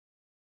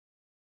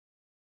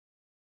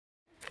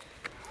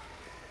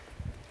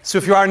So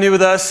if you are new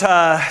with us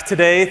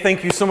today,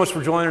 thank you so much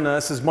for joining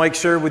us. As Mike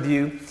shared with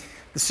you,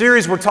 the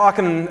series we're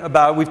talking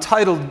about, we've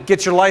titled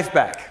Get Your Life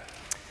Back.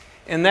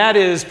 And that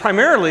is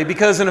primarily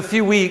because in a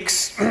few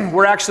weeks,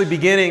 we're actually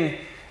beginning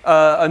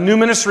a new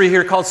ministry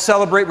here called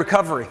Celebrate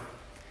Recovery.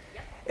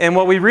 And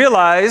what we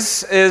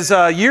realize is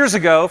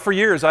for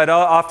years, I'd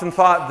often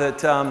thought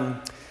that,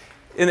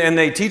 and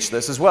they teach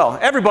this as well,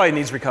 everybody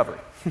needs recovery.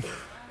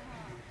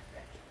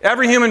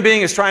 Every human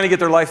being is trying to get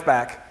their life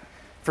back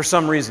for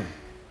some reason.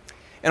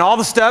 And all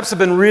the steps have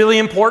been really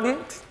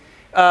important.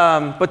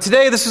 But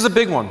today, this is a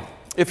big one.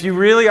 If you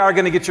really are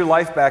going to get your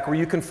life back where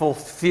you can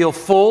feel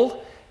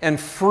full and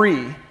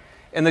free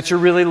and that you're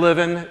really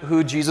living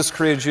who Jesus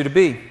created you to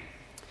be.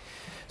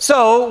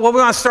 So what we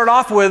want to start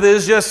off with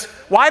is just,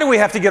 why do we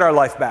have to get our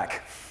life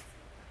back?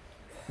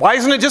 Why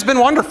hasn't it just been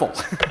wonderful?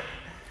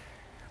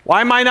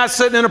 Why am I not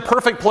sitting in a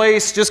perfect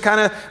place just kind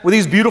of with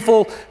these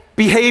beautiful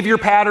behavior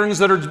patterns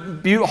that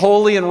are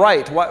holy and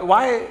right?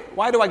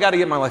 Why do I got to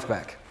get my life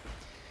back?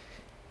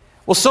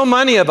 Well, so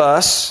many of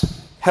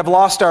us have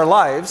lost our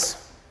lives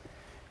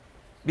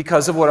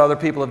because of what other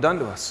people have done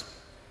to us.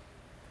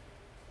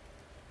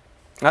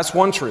 That's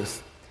one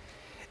truth.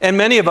 And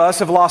many of us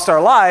have lost our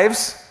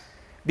lives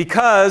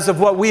because of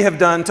what we have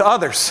done to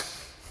others.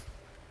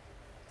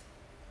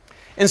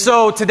 And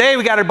so today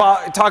we got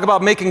to talk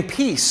about making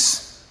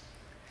peace.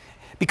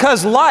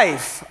 Because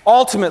life,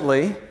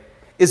 ultimately,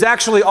 is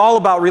actually all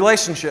about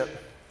relationship.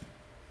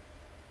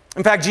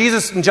 In fact,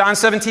 Jesus in John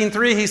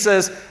 17:3, he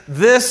says,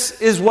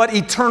 this is what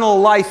eternal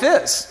life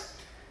is.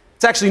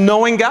 It's actually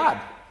knowing God.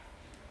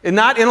 And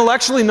not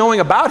intellectually knowing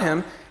about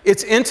Him,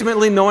 it's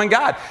intimately knowing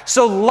God.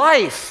 So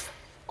life,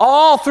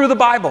 all through the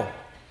Bible,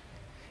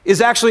 is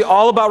actually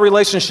all about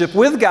relationship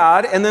with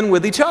God and then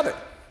with each other.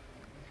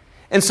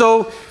 And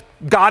so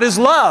God is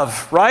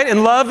love, right?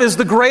 And love is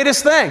the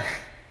greatest thing.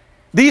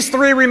 These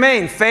three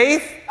remain: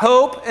 faith,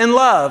 hope, and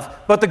love.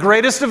 But the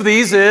greatest of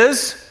these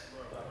is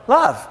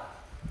love.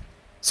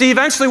 See,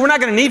 eventually we're not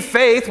going to need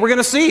faith. We're going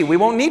to see. We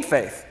won't need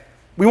faith.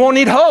 We won't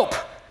need hope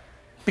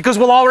because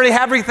we'll already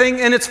have everything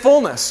in its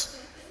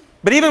fullness.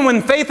 But even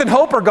when faith and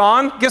hope are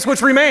gone, guess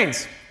which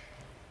remains?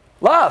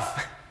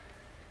 Love.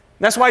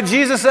 That's why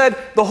Jesus said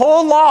the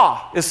whole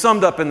law is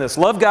summed up in this: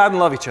 love God and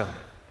love each other.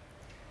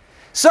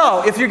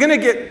 So if you're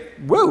going to get,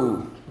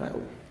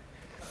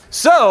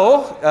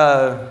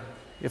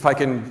 if I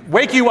can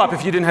wake you up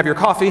if you didn't have your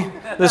coffee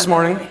this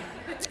morning.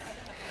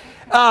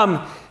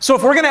 So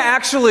if we're going to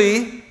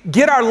actually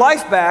get our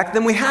life back,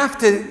 then we have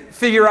to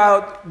figure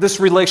out this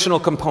relational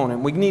component.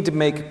 We need to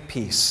make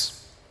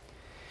peace.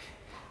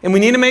 And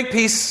we need to make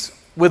peace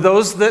with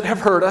those that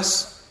have hurt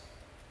us.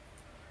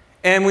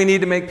 And we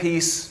need to make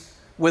peace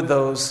with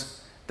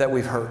those that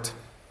we've hurt.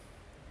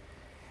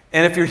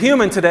 And if you're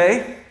human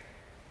today,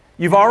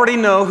 you already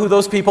know who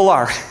those people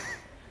are.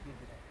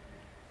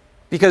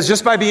 Because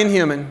just by being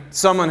human,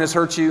 someone has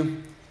hurt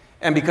you.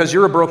 And because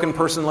you're a broken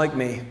person like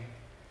me,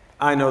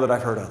 I know that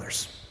I've hurt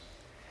others.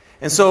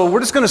 And so we're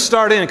just going to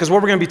start in, because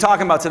what we're going to be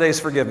talking about today is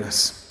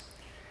forgiveness.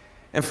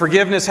 And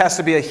forgiveness has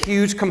to be a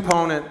huge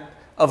component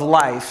of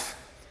life,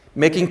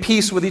 making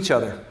peace with each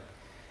other,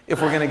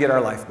 if we're going to get our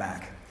life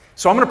back.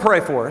 So I'm going to pray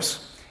for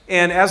us.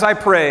 And as I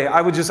pray,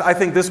 I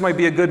think this might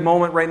be a good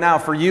moment right now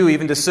for you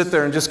even to sit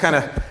there and just kind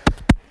of,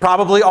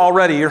 probably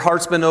already your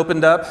heart's been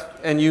opened up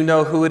and you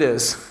know who it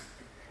is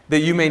that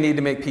you may need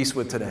to make peace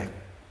with today.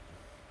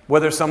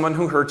 Whether someone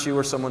who hurt you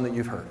or someone that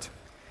you've hurt.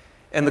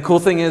 And the cool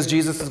thing is,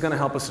 Jesus is going to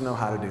help us to know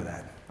how to do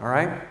that. All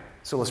right?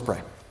 So let's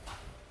pray.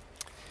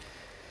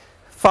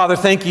 Father,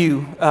 thank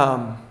you.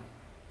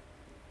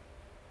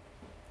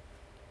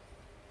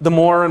 The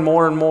more and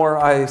more and more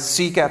I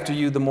seek after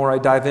you, the more I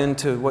dive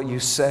into what you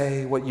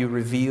say, what you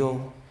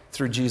reveal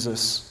through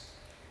Jesus.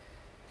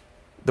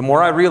 The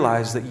more I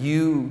realize that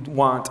you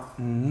want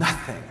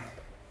nothing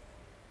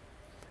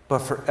but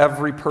for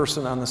every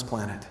person on this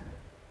planet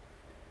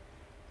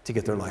to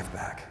get their life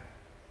back.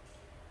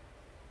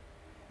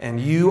 And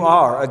you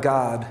are a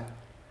God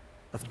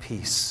of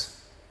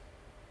peace.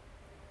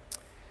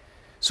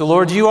 So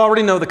Lord, you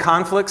already know the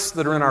conflicts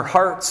that are in our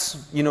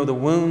hearts. You know the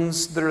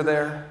wounds that are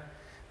there,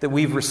 that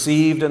we've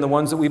received and the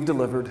ones that we've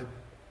delivered.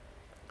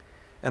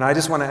 And I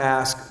just want to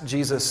ask,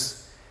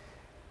 Jesus,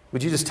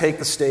 would you just take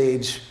the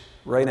stage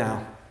right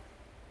now?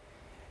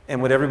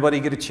 And would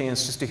everybody get a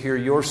chance just to hear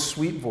your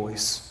sweet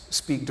voice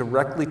speak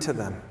directly to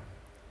them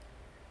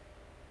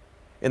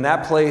in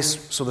that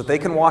place so that they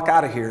can walk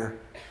out of here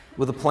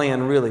with a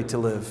plan really to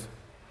live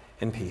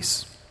in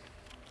peace.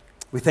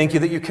 We thank you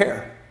that you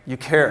care. You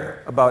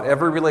care about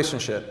every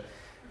relationship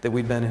that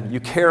we've been in. You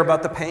care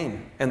about the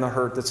pain and the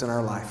hurt that's in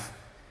our life.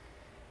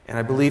 And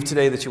I believe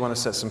today that you want to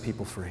set some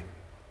people free.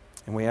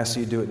 And we ask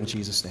you to do it in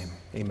Jesus' name.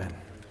 Amen.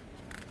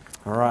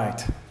 All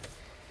right.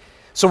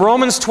 So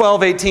Romans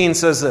 12:18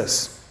 says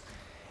this: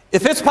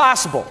 if it's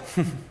possible,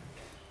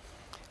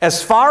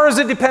 as far as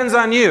it depends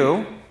on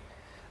you,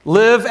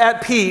 live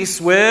at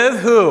peace with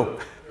who?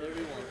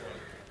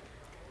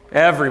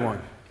 Everyone.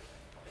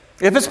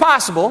 If it's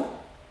possible,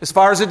 as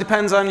far as it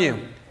depends on you,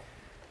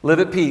 live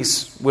at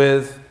peace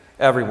with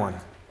everyone.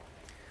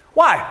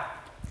 Why?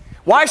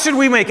 Why should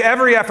we make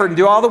every effort and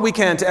do all that we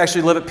can to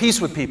actually live at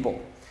peace with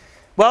people?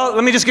 Well,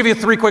 let me just give you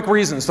 3 quick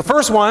reasons. The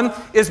first one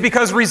is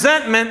because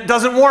resentment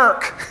doesn't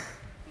work.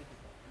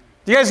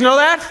 Do you guys know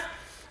that?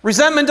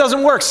 Resentment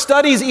doesn't work.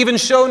 Studies even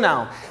show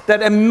now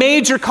that a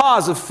major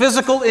cause of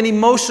physical and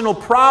emotional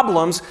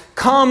problems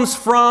comes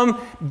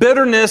from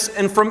bitterness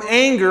and from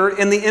anger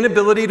and the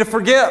inability to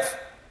forgive.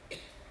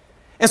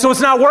 And so it's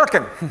not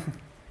working.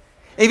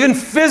 Even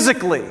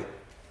physically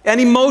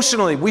and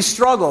emotionally, we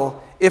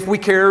struggle if we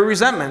carry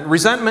resentment.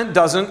 Resentment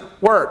doesn't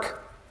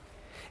work.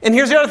 And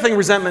here's the other thing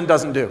resentment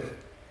doesn't do.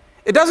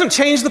 It doesn't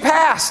change the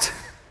past.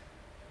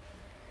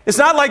 It's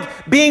not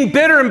like being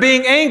bitter and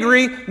being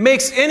angry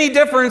makes any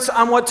difference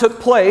on what took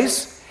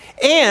place,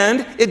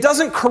 and it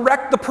doesn't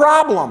correct the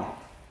problem.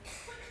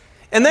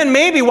 And then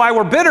maybe why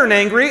we're bitter and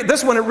angry,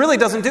 this one it really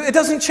doesn't do, it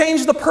doesn't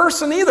change the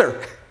person either.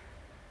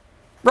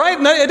 Right?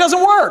 It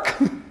doesn't work.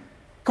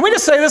 Can we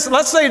just say this?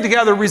 Let's say it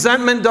together,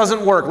 resentment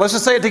doesn't work. Let's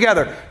just say it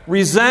together.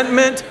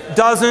 Resentment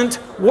doesn't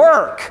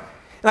work.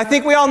 And I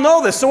think we all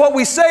know this. So what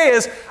we say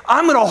is,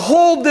 I'm going to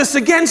hold this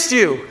against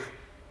you.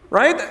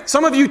 Right?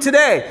 Some of you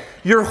today,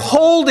 you're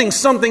holding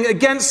something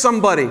against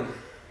somebody.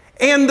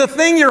 And the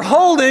thing you're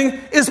holding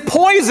is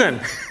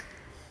poison.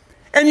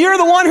 And you're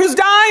the one who's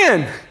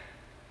dying.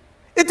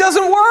 It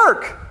doesn't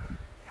work.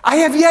 I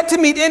have yet to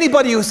meet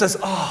anybody who says,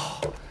 oh,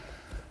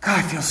 God,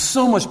 I feel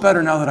so much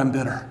better now that I'm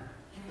bitter.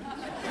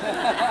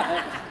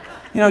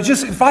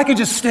 Just if I could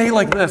just stay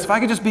like this, if I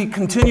could just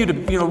continue to,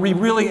 be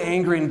really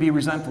angry and be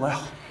resentful,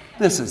 oh,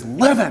 this is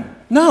living.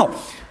 No,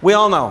 we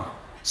all know.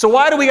 So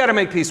why do we got to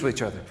make peace with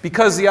each other?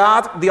 Because the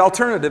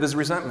alternative is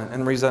resentment,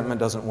 and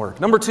resentment doesn't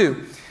work. Number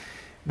 2,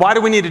 why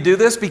do we need to do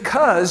this?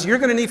 Because you're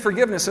going to need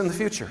forgiveness in the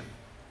future.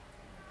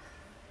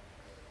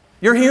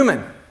 You're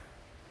human,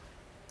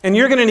 and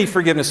you're going to need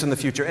forgiveness in the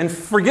future. And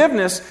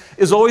forgiveness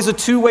is always a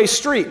two-way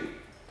street.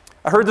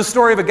 I heard the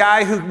story of a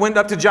guy who went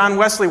up to John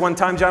Wesley one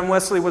time. John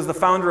Wesley was the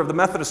founder of the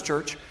Methodist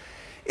Church.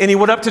 And he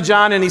went up to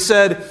John and he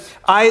said,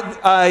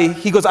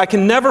 he goes, I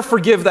can never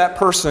forgive that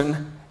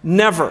person,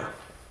 never.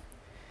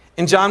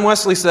 And John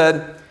Wesley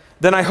said,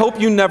 then I hope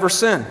you never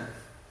sin.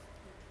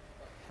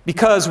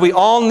 Because we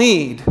all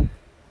need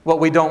what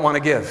we don't want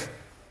to give.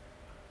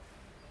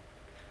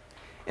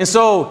 And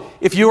so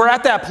if you are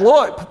at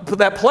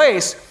that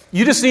place,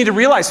 you just need to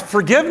realize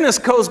forgiveness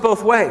goes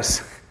both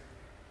ways.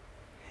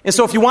 And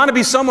so if you want to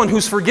be someone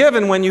who's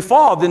forgiven when you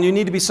fall, then you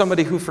need to be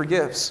somebody who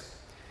forgives.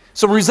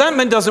 So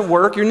resentment doesn't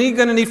work. You're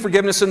going to need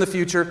forgiveness in the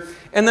future.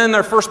 And then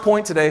our first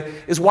point today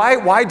is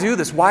why do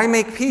this? Why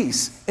make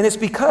peace? And it's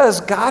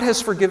because God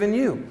has forgiven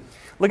you.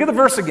 Look at the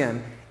verse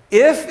again.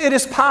 If it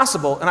is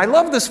possible, and I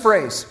love this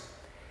phrase,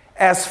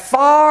 as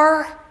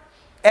far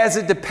as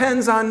it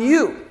depends on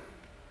you,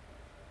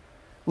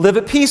 live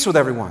at peace with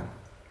everyone.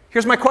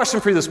 Here's my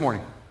question for you this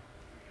morning.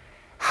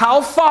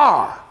 How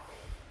far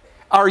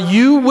are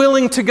you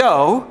willing to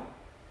go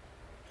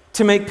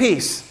to make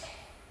peace?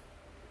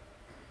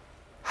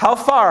 How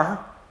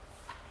far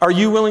are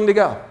you willing to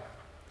go?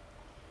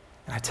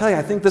 And I tell you,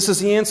 I think this is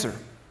the answer.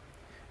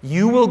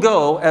 You will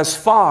go as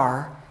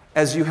far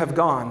as you have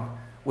gone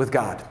with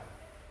God.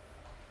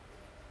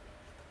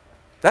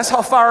 That's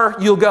how far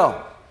you'll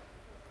go,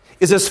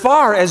 is as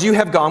far as you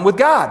have gone with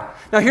God.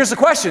 Now here's the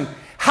question.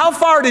 How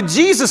far did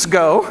Jesus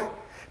go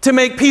to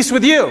make peace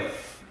with you?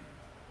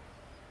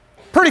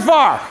 Pretty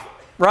far,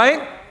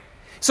 right?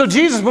 So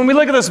Jesus, when we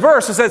look at this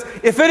verse, it says,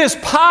 if it is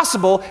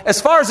possible, as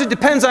far as it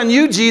depends on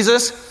you,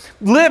 Jesus,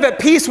 live at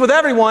peace with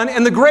everyone.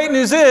 And the great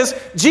news is,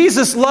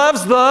 Jesus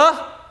loves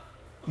the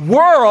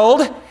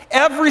world,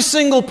 every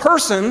single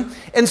person.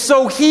 And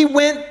so he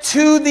went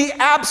to the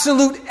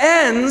absolute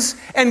ends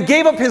and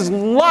gave up his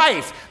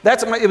life.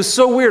 It was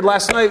so weird.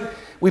 Last night,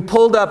 we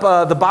pulled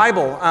up the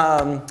Bible.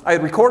 I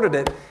had recorded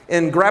it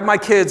and grabbed my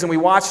kids and we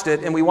watched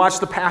it. And we watched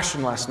The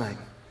Passion last night.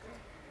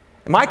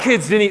 And my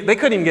kids they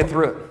couldn't even get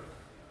through it.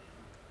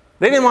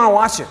 They didn't want to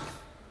watch it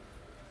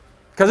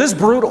because it's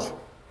brutal.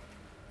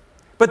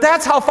 But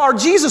that's how far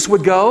Jesus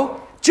would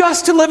go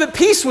just to live at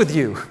peace with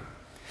you.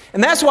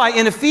 And that's why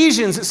in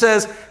Ephesians it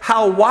says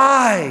how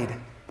wide.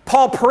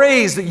 Paul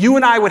prays that you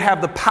and I would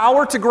have the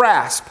power to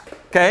grasp.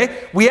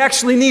 Okay? We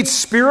actually need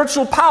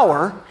spiritual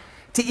power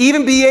to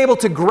even be able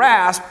to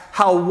grasp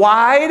how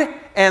wide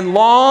and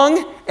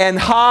long and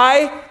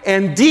high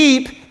and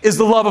deep is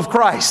the love of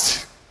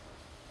Christ.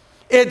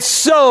 It's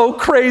so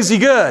crazy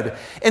good.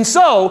 And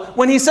so,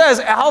 when he says,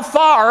 how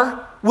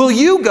far will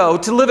you go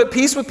to live at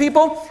peace with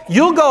people?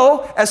 You'll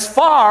go as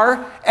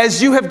far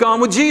as you have gone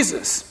with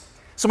Jesus.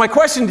 So my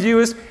question to you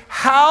is,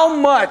 how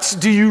much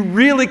do you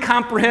really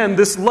comprehend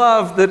this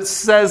love that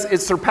says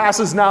it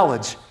surpasses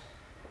knowledge?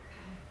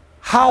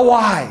 How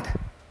wide,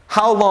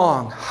 how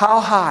long, how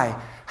high,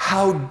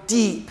 how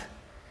deep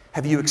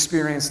have you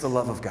experienced the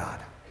love of God?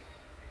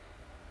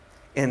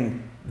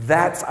 And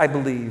that's, I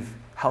believe,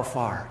 how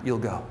far you'll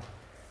go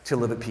to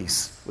live at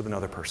peace with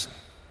another person.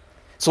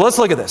 So let's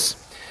look at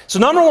this. So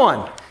number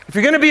one, if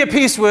you're going to be at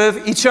peace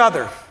with each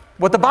other,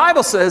 what the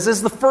Bible says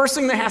is the first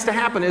thing that has to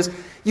happen is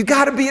you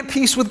got to be at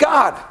peace with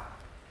God.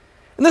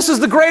 And this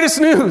is the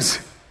greatest news.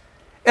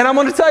 And I'm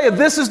going to tell you,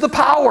 this is the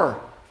power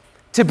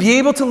to be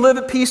able to live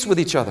at peace with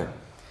each other.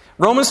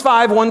 Romans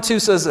 5:1-2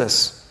 says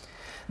this,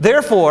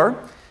 therefore,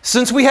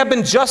 since we have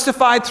been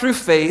justified through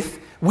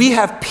faith, we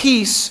have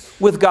peace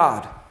with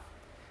God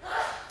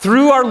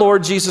through our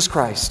Lord Jesus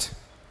Christ,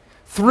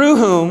 through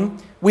whom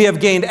we have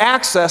gained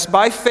access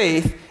by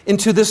faith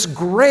into this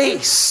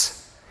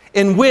grace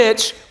in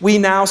which we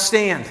now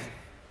stand.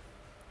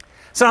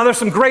 So now there's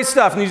some great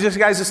stuff, and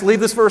guys just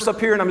leave this verse up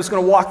here, and I'm just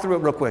going to walk through it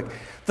real quick.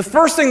 The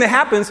first thing that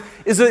happens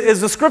is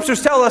the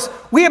scriptures tell us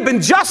we have been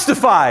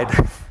justified.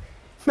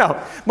 No,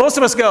 most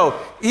of us go,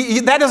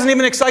 that doesn't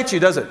even excite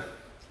you, does it?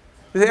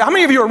 How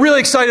many of you are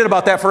really excited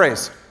about that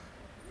phrase?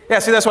 Yeah,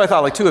 see, that's what I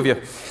thought, like 2 of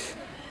you.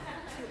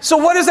 So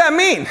what does that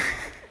mean?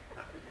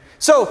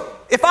 So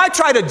if I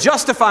try to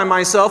justify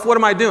myself, what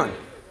am I doing?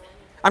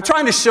 I'm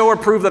trying to show or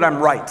prove that I'm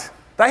right.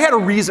 That I had a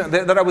reason,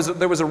 that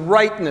there was a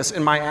rightness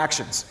in my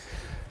actions.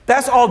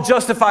 That's all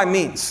justify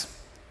means.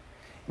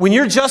 When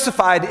you're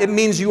justified, it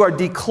means you are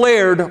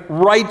declared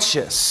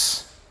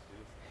righteous.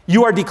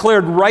 You are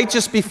declared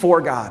righteous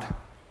before God.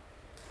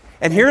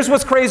 And here's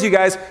what's crazy, you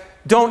guys.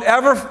 Don't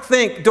ever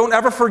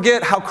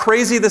forget how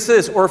crazy this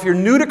is. Or if you're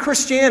new to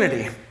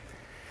Christianity,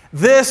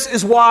 this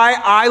is why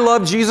I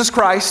love Jesus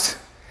Christ.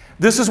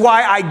 This is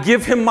why I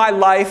give him my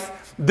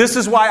life. This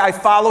is why I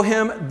follow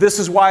him. This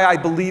is why I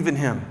believe in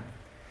him.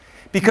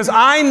 Because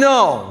I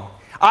know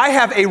I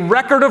have a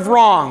record of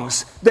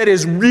wrongs that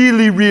is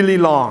really, really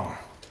long.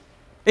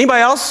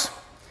 Anybody else?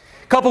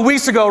 A couple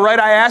weeks ago, right,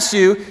 I asked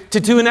you to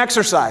do an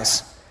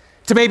exercise.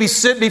 To maybe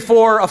sit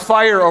before a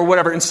fire or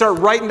whatever and start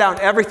writing down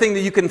everything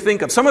that you can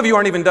think of. Some of you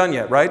aren't even done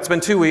yet, right? It's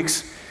been 2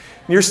 weeks.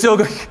 And you're still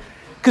going,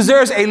 because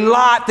there's a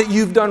lot that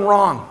you've done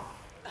wrong.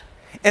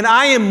 And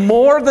I am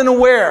more than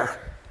aware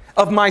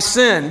of my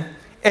sin.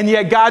 And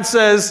yet God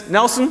says,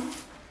 Nelson,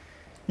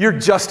 you're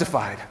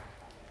justified.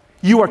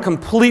 You are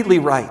completely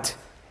right.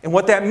 And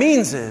what that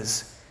means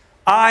is,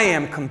 I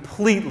am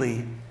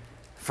completely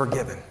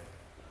forgiven.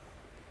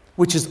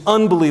 Which is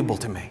unbelievable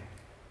to me.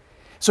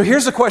 So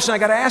here's the question I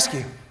got to ask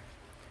you.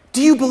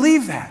 Do you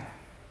believe that?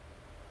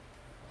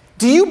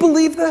 Do you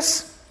believe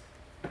this?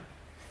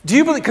 Do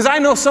you believe? Because I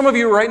know some of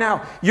you right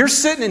now, you're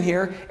sitting in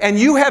here and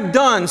you have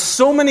done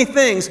so many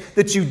things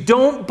that you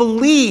don't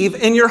believe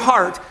in your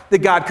heart that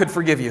God could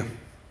forgive you.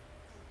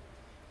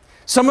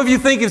 Some of you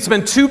think it's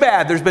been too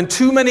bad. There's been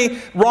too many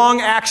wrong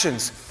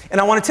actions.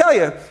 And I want to tell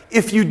you,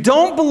 if you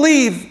don't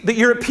believe that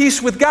you're at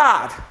peace with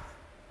God,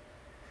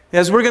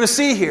 as we're going to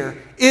see here,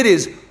 it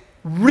is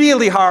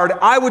really hard,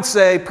 I would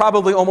say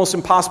probably almost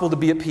impossible to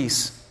be at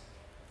peace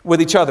with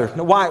each other.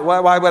 Now,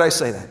 why would I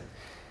say that?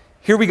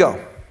 Here we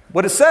go.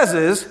 What it says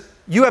is,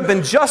 you have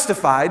been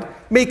justified,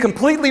 made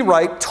completely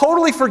right,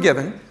 totally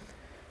forgiven,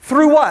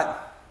 through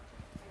what?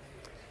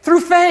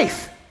 Through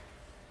faith.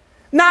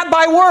 Not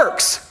by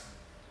works.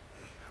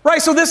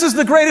 Right, so this is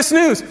the greatest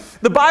news.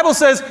 The Bible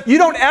says you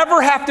don't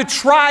ever have to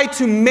try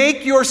to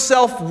make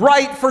yourself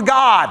right for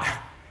God.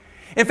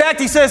 In fact,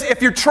 he says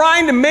if you're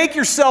trying to make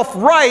yourself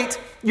right,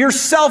 you're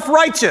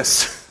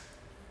self-righteous.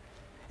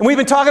 And we've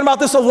been talking about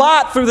this a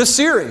lot through this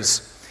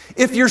series.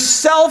 If you're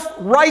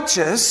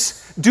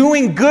self-righteous,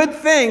 doing good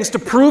things to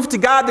prove to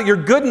God that you're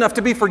good enough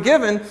to be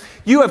forgiven,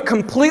 you have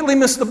completely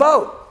missed the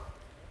boat.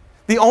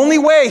 The only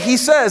way, he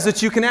says,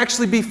 that you can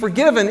actually be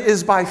forgiven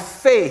is by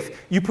faith.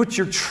 You put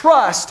your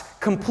trust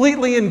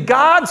completely in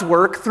God's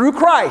work through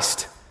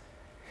Christ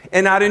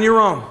and not in your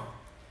own.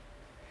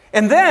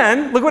 And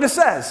then, look what it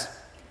says.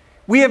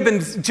 We have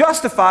been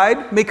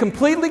justified, made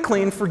completely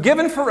clean,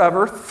 forgiven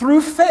forever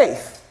through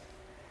faith.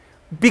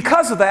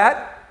 Because of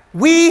that,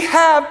 we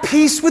have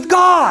peace with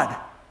God.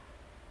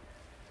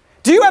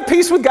 Do you have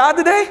peace with God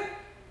today?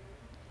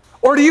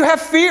 Or do you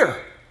have fear?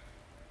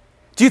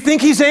 Do you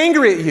think he's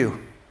angry at you?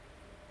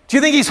 Do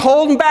you think he's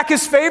holding back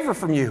his favor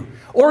from you?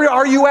 Or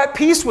are you at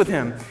peace with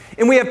him?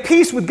 And we have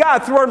peace with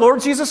God through our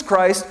Lord Jesus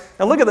Christ.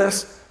 Now look at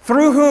this.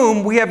 Through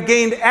whom we have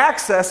gained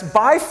access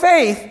by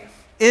faith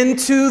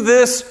into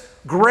this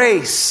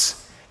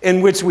grace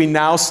in which we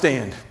now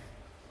stand.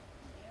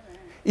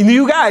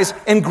 You guys,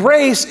 and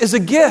grace is a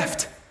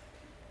gift.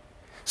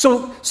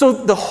 So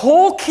the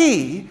whole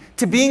key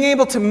to being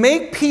able to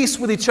make peace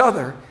with each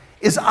other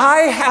is I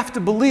have to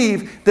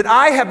believe that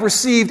I have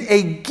received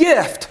a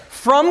gift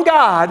from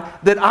God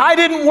that I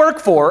didn't work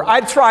for. I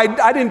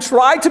didn't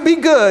try to be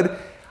good.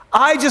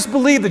 I just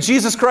believe that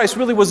Jesus Christ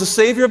really was the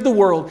Savior of the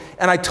world,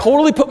 and I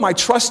totally put my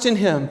trust in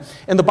him.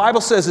 And the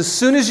Bible says as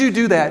soon as you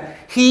do that,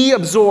 he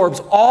absorbs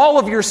all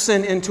of your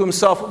sin into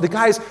himself.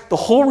 The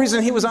whole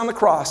reason he was on the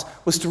cross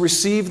was to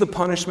receive the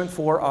punishment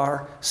for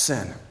our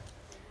sin.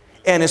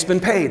 And it's been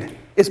paid.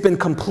 It's been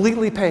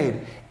completely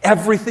paid.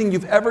 Everything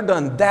you've ever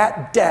done,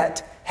 that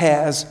debt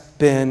has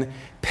been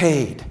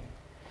paid.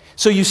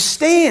 So you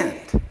stand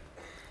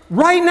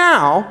right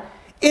now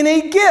in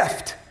a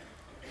gift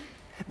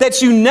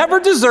that you never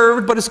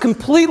deserved, but is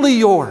completely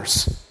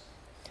yours.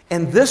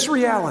 And this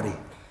reality,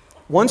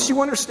 once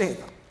you understand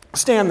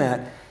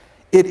that,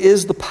 it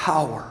is the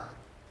power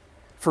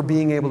for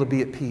being able to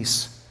be at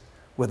peace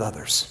with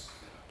others.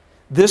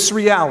 This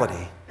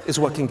reality is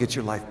what can get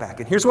your life back.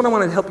 And here's what I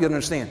want to help you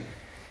understand.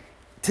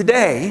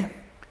 Today,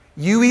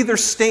 you either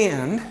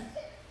stand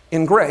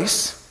in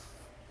grace,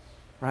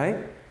 right?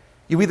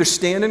 You either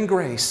stand in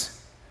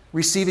grace,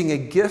 receiving a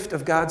gift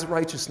of God's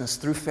righteousness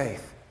through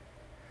faith,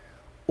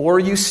 or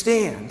you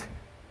stand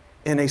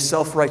in a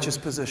self-righteous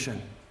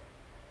position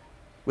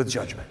with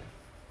judgment.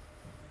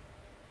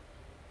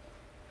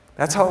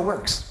 That's how it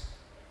works.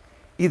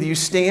 Either you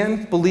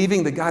stand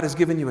believing that God has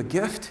given you a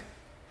gift,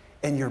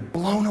 and you're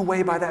blown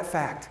away by that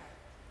fact,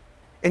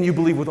 and you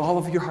believe with all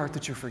of your heart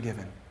that you're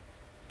forgiven.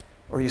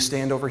 Or you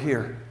stand over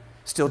here,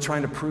 still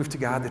trying to prove to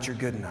God that you're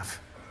good enough.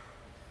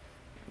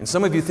 And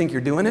some of you think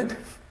you're doing it,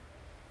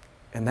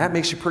 and that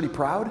makes you pretty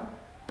proud.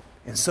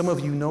 And some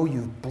of you know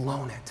you've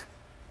blown it,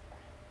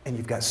 and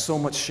you've got so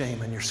much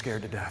shame and you're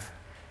scared to death.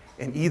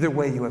 And either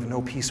way, you have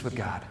no peace with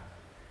God.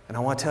 And I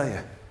want to tell you,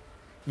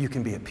 you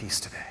can be at peace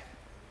today.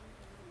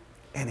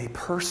 And a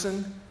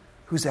person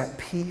who's at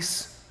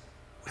peace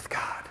with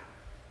God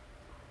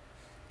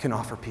can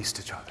offer peace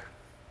to each other.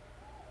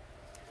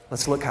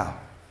 Let's look how.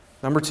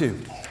 Number 2,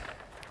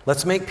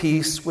 let's make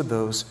peace with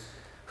those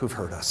who've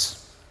hurt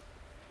us.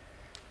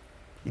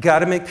 You got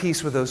to make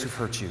peace with those who've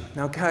hurt you.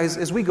 Now, guys,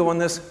 as we go on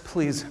this,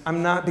 please,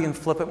 I'm not being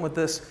flippant with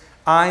this.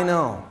 I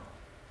know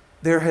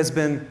there has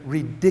been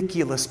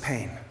ridiculous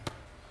pain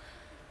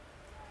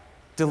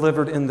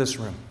delivered in this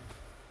room.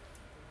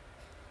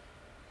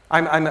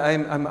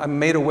 I'm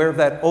made aware of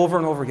that over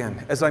and over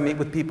again as I meet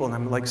with people, and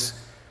I'm like,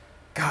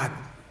 God,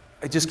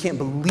 I just can't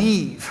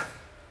believe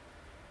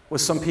what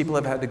some people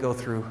have had to go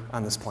through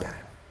on this planet.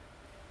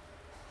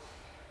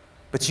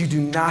 But you do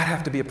not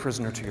have to be a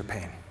prisoner to your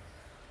pain.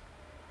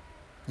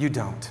 You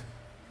don't.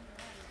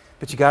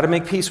 But you got to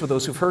make peace with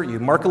those who've hurt you.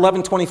 Mark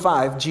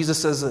 11:25, Jesus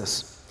says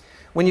this: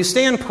 when you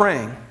stand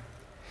praying,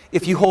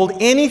 if you hold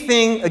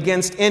anything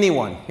against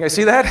anyone, you guys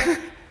see that?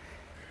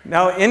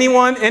 Now,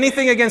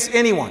 anything against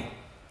anyone,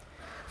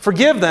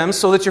 forgive them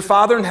so that your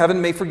Father in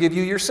heaven may forgive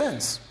you your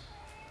sins.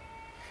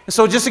 And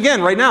so just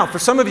again, right now, for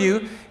some of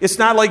you, it's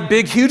not like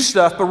big, huge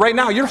stuff, but right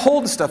now you're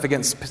holding stuff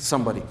against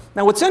somebody.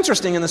 Now, what's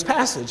interesting in this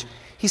passage,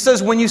 he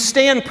says, when you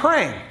stand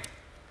praying.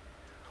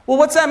 Well,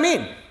 what's that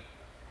mean?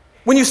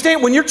 When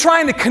you're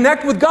trying to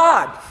connect with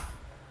God,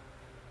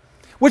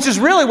 which is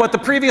really what the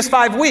previous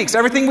 5 weeks,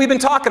 everything we've been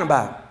talking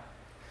about.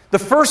 The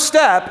first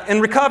step in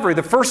recovery,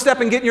 the first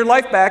step in getting your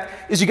life back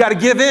is you got to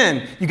give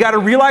in. You got to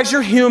realize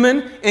you're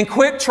human and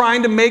quit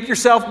trying to make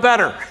yourself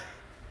better.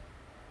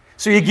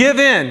 So you give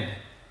in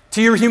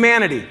to your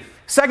humanity.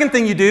 Second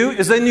thing you do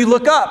is then you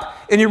look up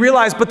and you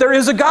realize, but there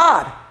is a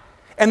God.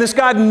 And this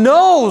God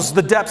knows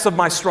the depths of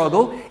my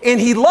struggle, and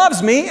He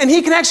loves me, and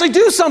He can actually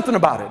do something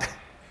about it.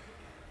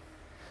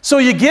 So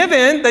you give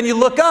in, then you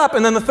look up,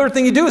 and then the third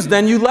thing you do is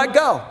then you let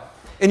go.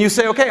 And you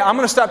say, okay, I'm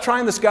going to stop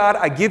trying this, God.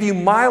 I give you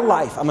my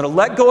life. I'm going to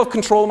let go of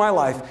control of my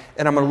life,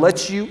 and I'm going to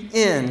let you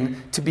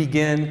in to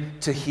begin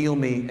to heal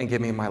me and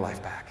give me my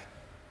life back.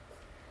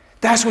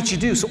 That's what you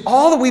do. So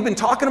all that we've been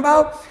talking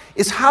about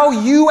is how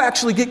you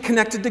actually get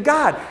connected to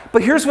God.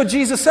 But here's what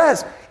Jesus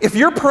says. If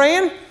you're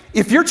praying,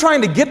 if you're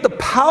trying to get the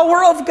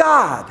power of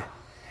God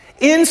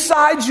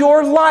inside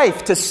your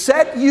life to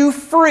set you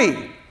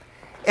free,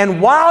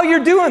 and while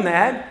you're doing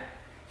that,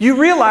 you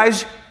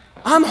realize,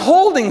 I'm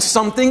holding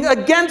something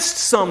against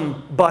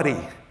somebody.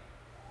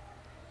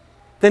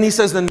 Then he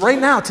says, then right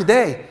now,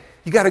 today,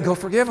 you got to go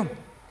forgive them.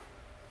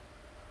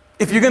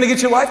 If you're going to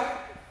get your life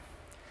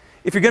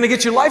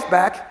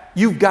back,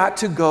 you've got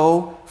to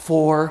go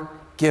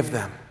forgive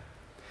them.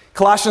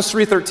 Colossians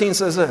 3:13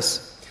 says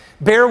this: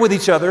 bear with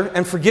each other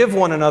and forgive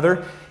one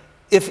another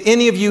if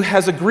any of you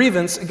has a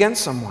grievance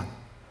against someone.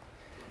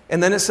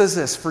 And then it says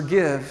this: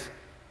 forgive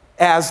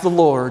as the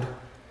Lord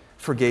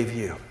forgave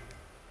you.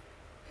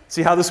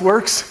 See how this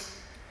works?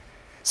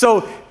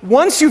 So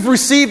once you've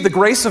received the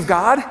grace of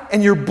God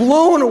and you're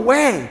blown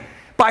away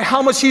by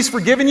how much He's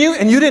forgiven you,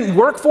 and you didn't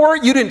work for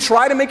it, you didn't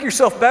try to make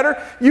yourself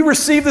better, you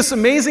received this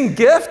amazing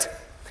gift,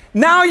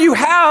 now you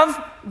have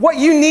what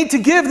you need to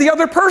give the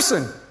other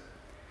person.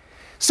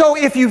 So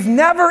if you've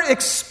never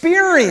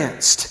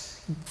experienced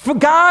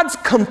God's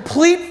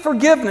complete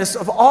forgiveness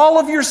of all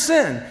of your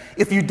sin,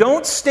 if you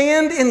don't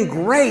stand in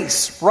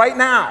grace right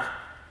now,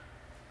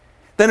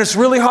 then it's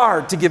really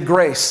hard to give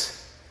grace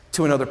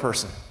to another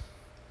person.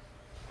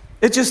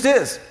 It just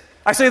is.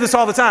 I say this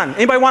all the time.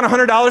 Anybody want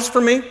 $100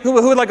 from me? Who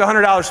would like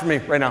 $100 from me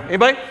right now?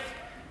 Anybody?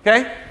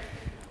 Okay?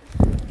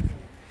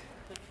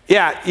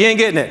 Yeah, you ain't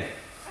getting it.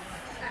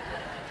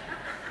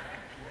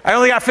 I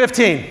only got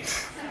 15.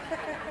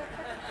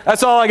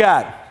 That's all I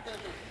got.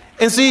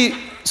 And see,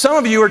 some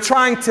of you are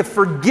trying to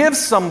forgive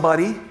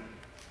somebody,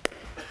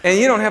 and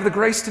you don't have the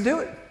grace to do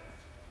it.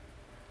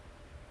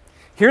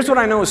 Here's what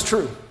I know is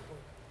true.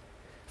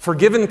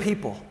 Forgiven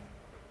people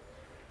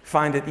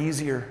find it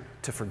easier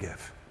to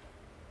forgive.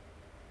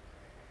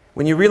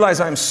 When you realize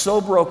I'm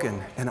so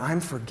broken and I'm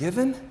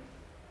forgiven,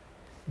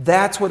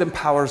 that's what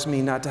empowers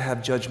me not to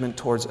have judgment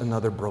towards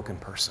another broken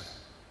person.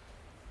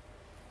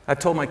 I've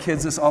told my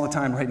kids this all the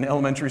time right in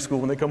elementary school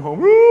when they come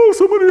home. Oh,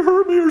 somebody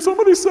hurt me or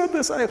somebody said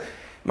this.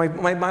 My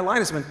line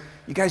has been,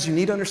 you guys, you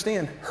need to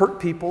understand, hurt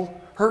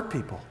people hurt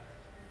people.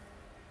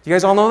 You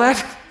guys all know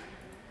that?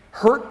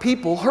 Hurt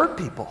people hurt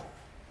people.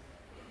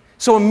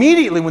 So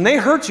immediately when they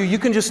hurt you, you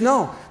can just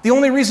know, the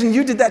only reason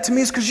you did that to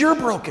me is because you're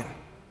broken.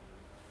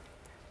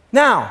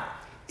 Now,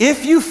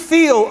 if you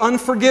feel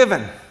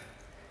unforgiven,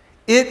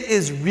 it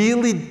is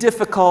really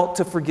difficult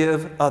to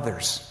forgive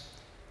others.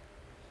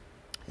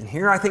 And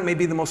here I think may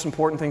be the most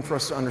important thing for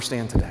us to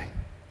understand today.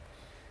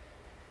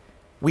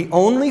 We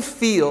only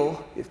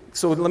feel,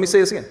 so let me say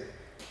this again.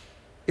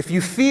 If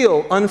you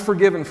feel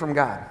unforgiven from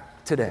God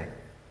today,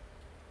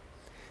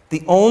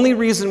 the only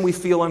reason we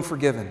feel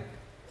unforgiven,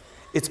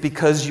 it's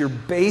because you're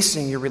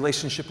basing your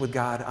relationship with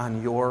God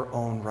on your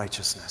own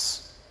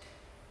righteousness.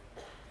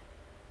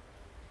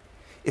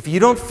 If you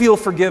don't feel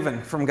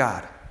forgiven from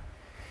God,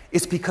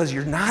 it's because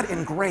you're not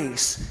in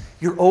grace.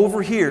 You're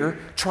over here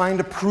trying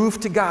to prove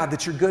to God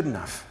that you're good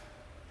enough.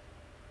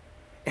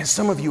 And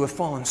some of you have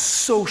fallen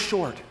so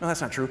short. No,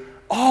 that's not true.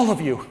 All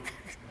of you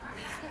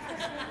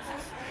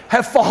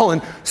have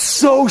fallen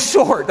so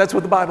short. That's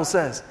what the Bible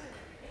says.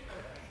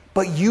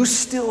 But you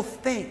still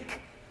think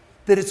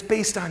that it's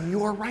based on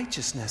your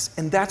righteousness,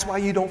 and that's why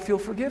you don't feel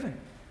forgiven.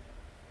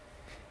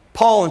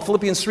 Paul in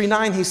Philippians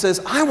 3:9, he says,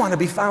 I want to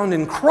be found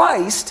in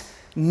Christ,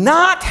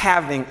 not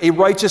having a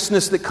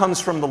righteousness that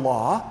comes from the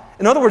law.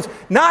 In other words,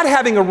 not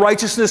having a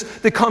righteousness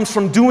that comes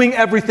from doing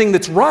everything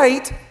that's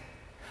right.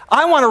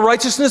 I want a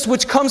righteousness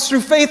which comes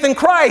through faith in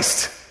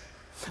Christ.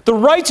 The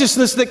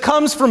righteousness that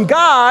comes from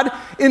God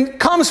and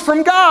comes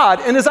from God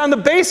and is on the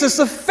basis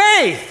of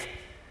faith.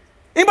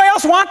 Anybody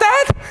else want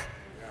that?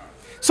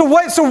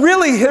 So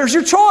really, here's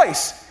your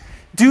choice.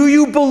 Do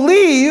you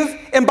believe,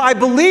 and by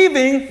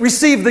believing,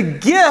 receive the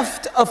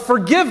gift of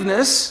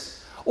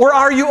forgiveness, or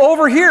are you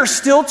over here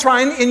still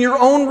trying in your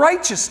own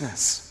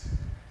righteousness?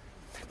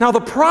 Now, the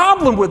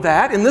problem with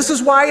that, and this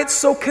is why it's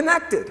so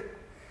connected,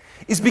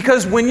 is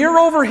because when you're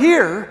over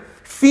here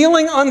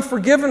feeling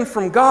unforgiven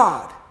from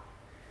God,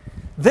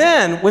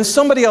 then when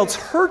somebody else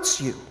hurts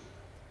you,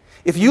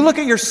 if you look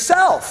at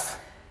yourself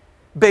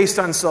based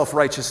on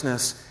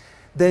self-righteousness,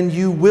 then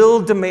you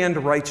will demand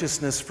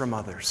righteousness from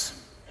others.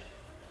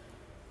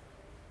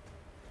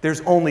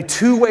 There's only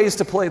two ways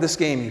to play this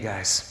game, you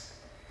guys.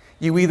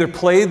 You either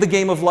play the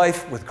game of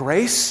life with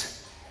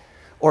grace,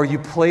 or you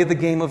play the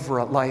game of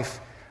life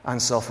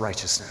on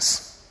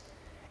self-righteousness.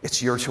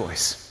 It's your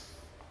choice.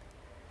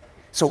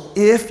 So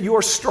if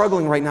you're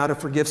struggling right now to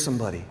forgive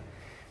somebody,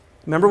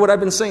 remember what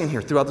I've been saying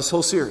here throughout this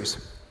whole series.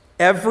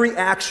 Every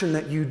action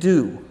that you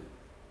do,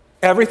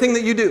 everything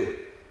that you do,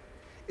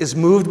 is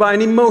moved by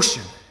an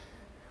emotion,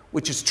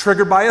 which is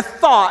triggered by a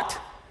thought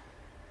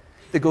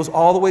that goes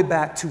all the way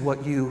back to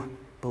what you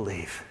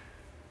believe.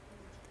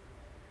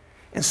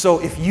 And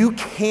so if you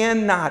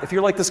cannot, if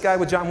you're like this guy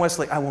with John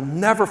Wesley, I will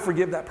never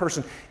forgive that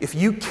person. If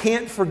you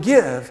can't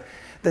forgive,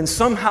 then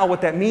somehow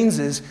what that means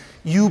is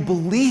you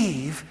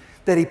believe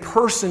that a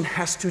person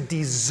has to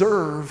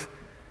deserve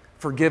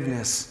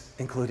forgiveness,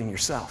 including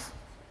yourself.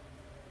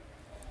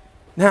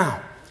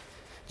 Now,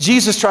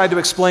 Jesus tried to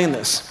explain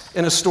this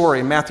in a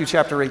story in Matthew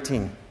chapter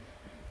 18.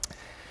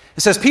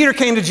 It says, Peter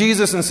came to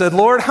Jesus and said,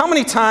 Lord, how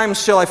many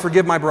times shall I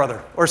forgive my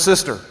brother or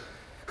sister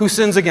who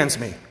sins against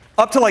me?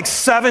 Up to like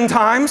 7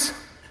 times?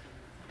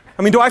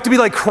 I mean, do I have to be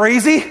like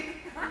crazy?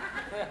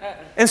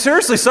 And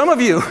seriously, some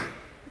of you,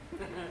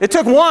 it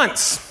took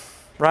once,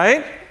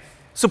 right?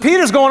 So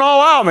Peter's going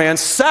all out, man,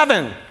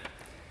 7.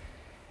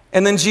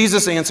 And then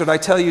Jesus answered, I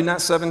tell you,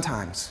 not 7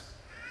 times,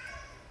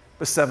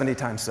 but 70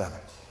 times 7.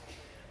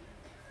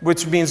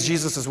 Which means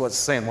Jesus is what's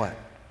saying what?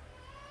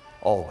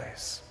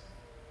 Always.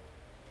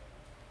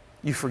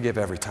 You forgive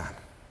every time.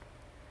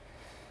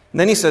 And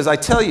then he says, I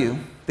tell you,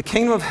 the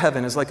kingdom of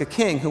heaven is like a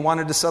king who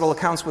wanted to settle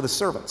accounts with his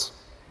servants.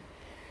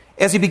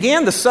 As he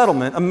began the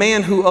settlement, a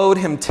man who owed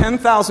him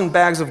 10,000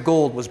 bags of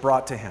gold was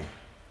brought to him.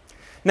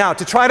 Now,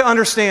 to try to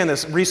understand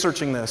this,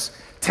 researching this,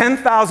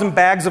 10,000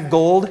 bags of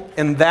gold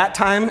in that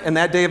time, in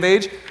that day of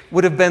age,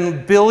 would have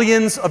been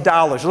billions of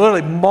dollars,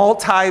 literally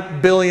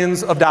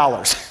multi-billions of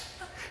dollars.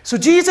 So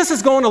Jesus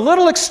is going a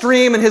little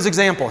extreme in his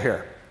example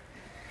here.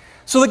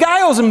 So the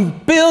guy owes him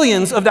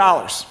billions of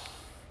dollars.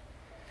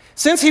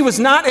 Since he was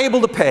not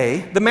able to pay,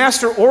 the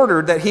master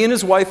ordered that he and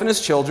his wife and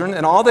his children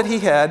and all that he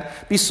had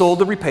be sold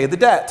to repay the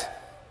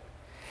debt.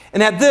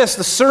 And at this,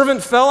 the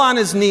servant fell on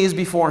his knees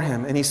before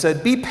him, and he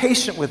said, be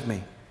patient with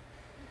me.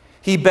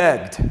 He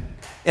begged,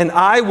 and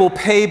I will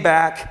pay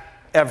back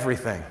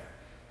everything.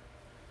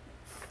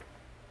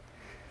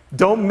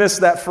 Don't miss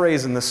that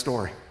phrase in this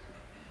story.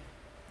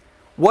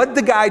 What did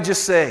the guy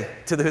just say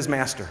to his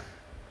master?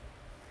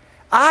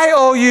 I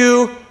owe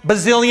you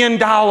bazillion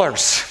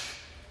dollars.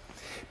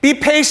 Be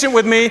patient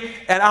with me,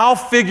 and I'll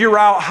figure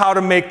out how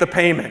to make the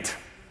payment.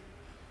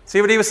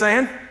 See what he was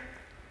saying?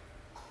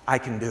 I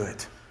can do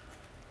it.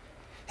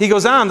 He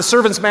goes on, the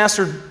servant's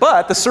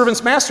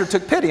master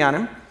took pity on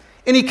him,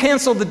 and he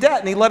canceled the debt,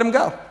 and he let him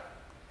go.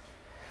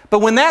 But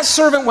when that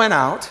servant went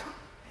out,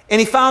 and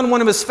he found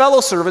one of his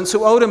fellow servants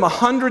who owed him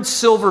 100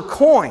 silver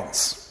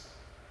coins.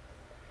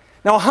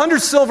 Now,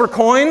 100 silver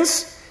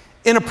coins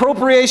in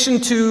appropriation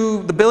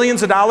to the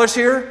billions of dollars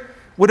here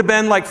would have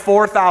been like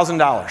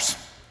 $4,000.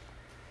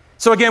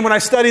 So again, when I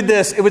studied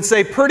this, it would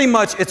say pretty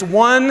much it's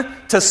 1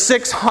 to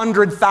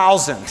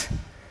 600,000.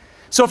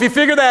 So if you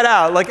figure that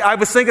out, like I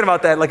was thinking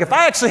about that, like if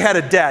I actually had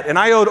a debt and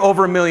I owed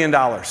over $1 million,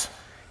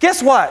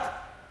 guess what?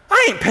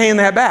 I ain't paying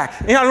that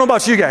back. I don't know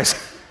about you guys.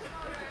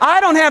 I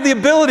don't have the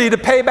ability to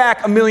pay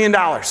back $1 million.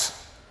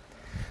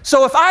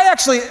 So if I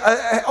actually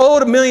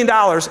owed $1 million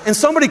and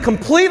somebody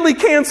completely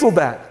canceled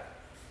that,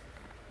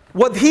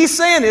 what he's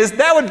saying is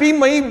that would be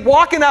me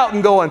walking out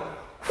and going,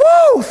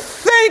 whoo,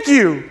 thank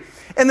you.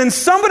 And then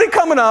somebody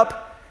coming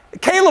up,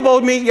 Caleb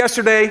owed me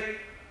yesterday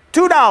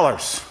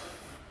 $2.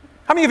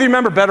 How many of you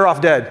remember Better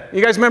Off Dead?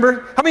 You guys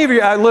remember? How many of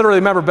you literally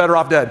remember Better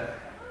Off Dead?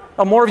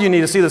 Oh, more of you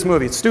need to see this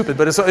movie. It's stupid,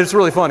 but it's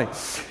really funny.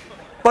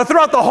 But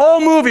throughout the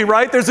whole movie,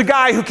 right, there's a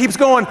guy who keeps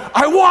going,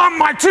 I want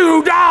my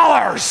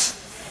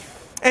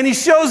 $2. And he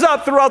shows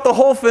up throughout the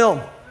whole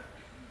film.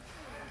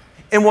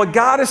 And what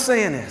God is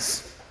saying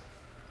is,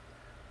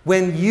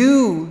 when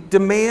you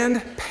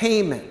demand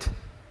payment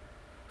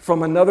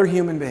from another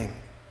human being,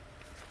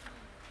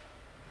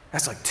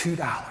 that's like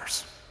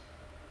 $2.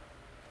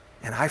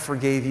 And I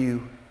forgave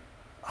you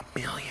 $1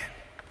 million.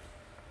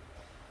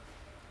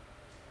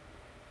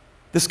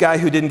 This guy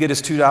who didn't get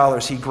his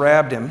 $2, he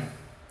grabbed him,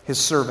 his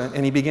servant,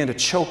 and he began to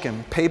choke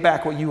him. Pay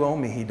back what you owe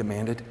me, he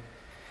demanded.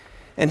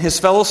 And his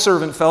fellow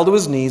servant fell to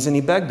his knees and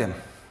he begged him,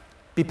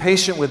 be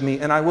patient with me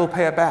and I will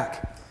pay it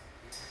back.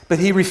 But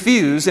he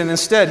refused, and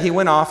instead he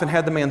went off and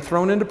had the man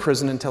thrown into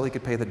prison until he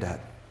could pay the debt.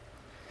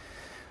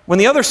 When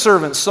the other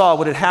servants saw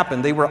what had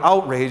happened, they were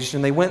outraged,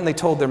 and they went and they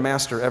told their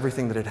master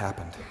everything that had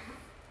happened.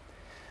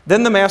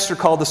 Then the master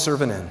called the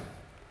servant in,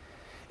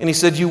 and he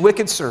said, you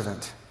wicked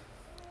servant,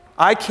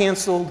 I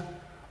canceled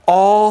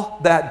all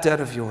that debt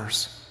of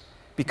yours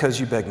because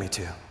you begged me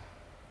to.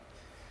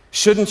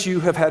 Shouldn't you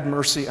have had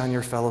mercy on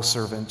your fellow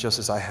servant just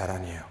as I had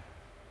on you?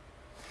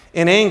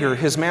 In anger,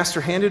 his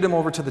master handed him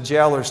over to the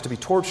jailers to be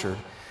tortured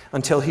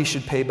until he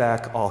should pay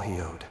back all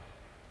he owed.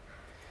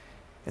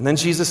 And then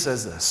Jesus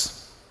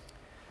says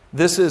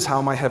this is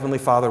how my heavenly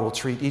Father will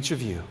treat each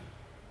of you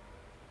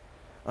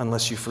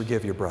unless you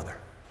forgive your brother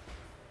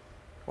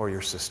or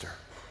your sister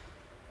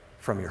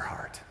from your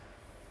heart.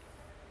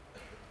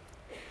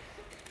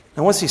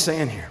 Now, what's he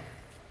saying here?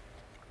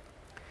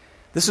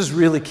 This is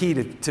really key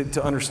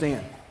to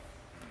understand.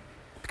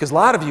 Because a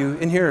lot of you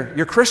in here,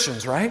 you're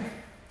Christians, right?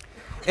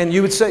 And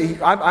you would say,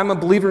 I'm a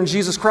believer in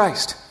Jesus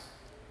Christ.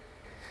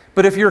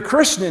 But if you're a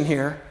Christian in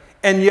here,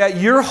 and yet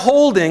you're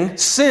holding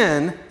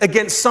sin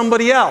against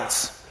somebody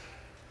else,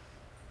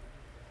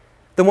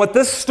 then what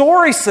this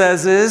story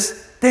says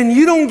is, then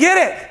you don't get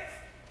it.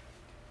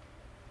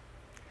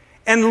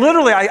 And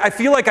literally, I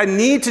feel like I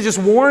need to just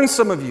warn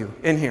some of you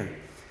in here.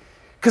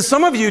 Because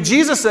some of you,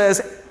 Jesus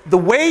says, the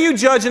way you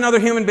judge another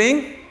human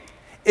being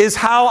is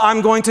how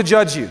I'm going to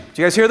judge you.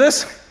 Do you guys hear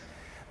this?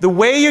 The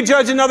way you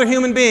judge another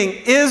human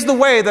being is the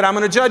way that I'm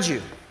going to judge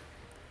you.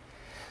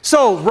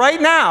 So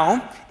right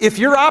now, if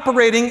you're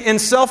operating in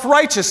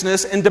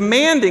self-righteousness and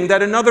demanding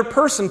that another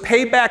person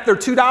pay back their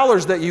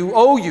 $2 that you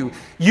owe you,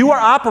 you are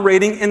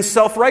operating in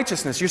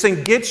self-righteousness. You're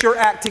saying, get your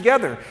act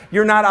together.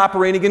 You're not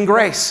operating in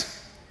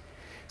grace.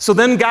 So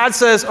then God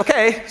says,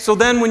 okay, so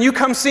then when you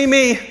come see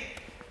me,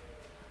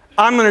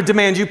 I'm going to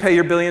demand you pay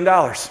your $1 billion.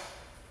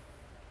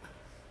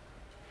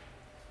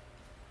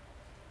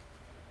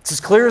 It's as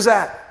clear as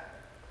that.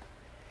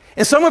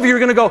 And some of you are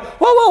going to go,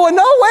 whoa,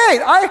 no,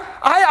 wait,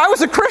 I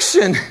was a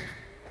Christian.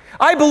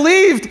 I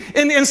believed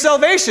in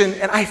salvation.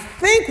 And I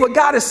think what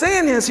God is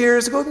saying is here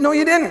is to go, no,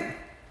 you didn't.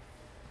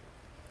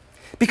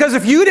 Because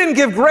if you didn't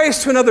give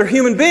grace to another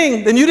human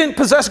being, then you didn't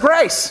possess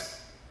grace.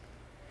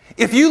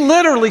 If you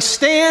literally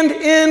stand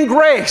in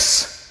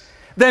grace,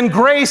 then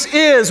grace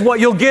is what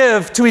you'll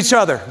give to each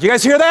other. Do you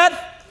guys hear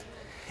that?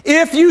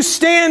 If you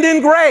stand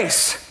in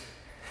grace,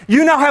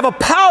 you now have a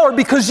power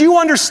because you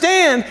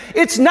understand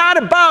it's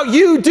not about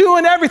you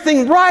doing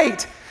everything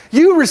right.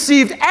 You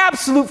received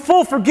absolute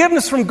full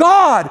forgiveness from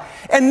God.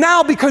 And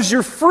now because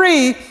you're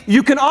free,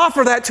 you can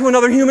offer that to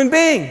another human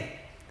being.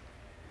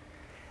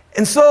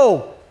 And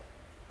so,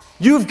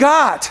 you've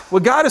got,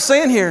 what God is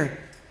saying here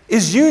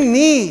is you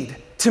need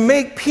to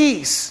make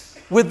peace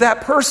with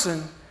that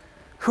person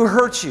who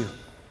hurt you.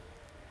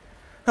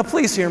 Now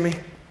please hear me.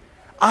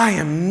 I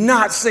am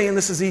not saying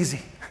this is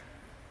easy.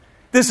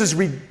 This is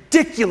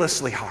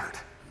ridiculously hard.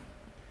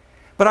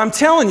 But I'm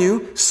telling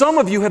you, some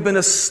of you have been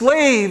a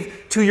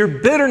slave to your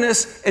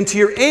bitterness and to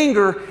your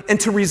anger and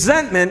to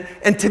resentment.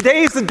 And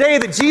today's the day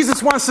that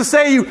Jesus wants to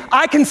say to you,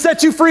 I can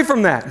set you free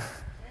from that. Amen.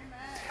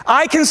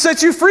 I can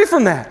set you free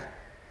from that.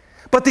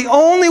 But the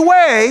only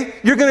way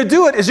you're going to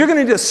do it is you're going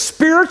to need a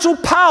spiritual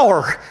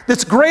power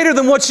that's greater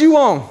than what you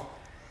own.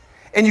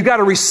 And you've got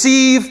to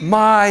receive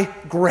my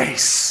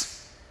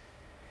grace.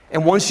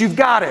 And once you've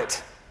got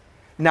it,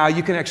 now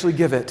you can actually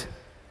give it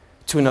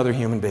to another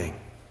human being.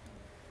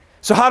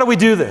 So how do we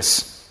do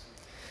this?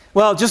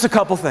 Well, just a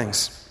couple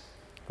things.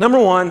 Number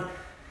one,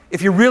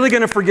 if you're really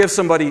going to forgive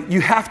somebody,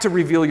 you have to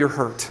reveal your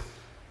hurt.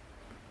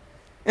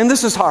 And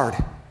this is hard.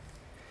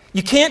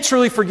 You can't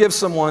truly forgive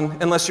someone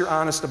unless you're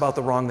honest about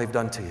the wrong they've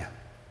done to you.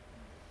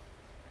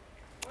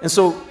 And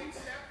so,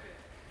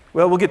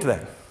 well, we'll get to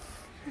that.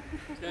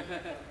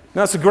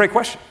 No, that's a great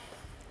question.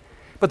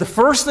 But the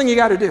first thing you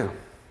got to do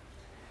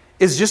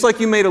is, just like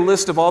you made a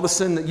list of all the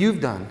sin that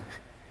you've done,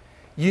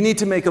 you need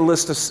to make a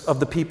list of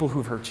the people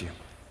who've hurt you.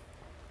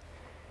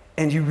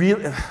 And you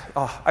really,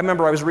 I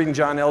remember I was reading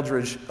John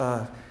Eldredge,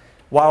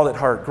 Wild at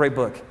Heart, great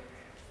book.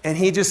 And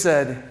he just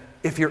said,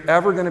 if you're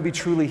ever going to be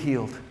truly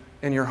healed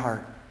in your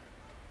heart,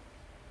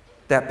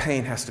 that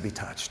pain has to be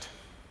touched.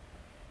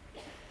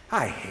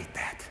 I hate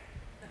that.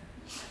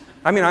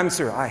 I mean, I'm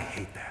serious, I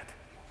hate that.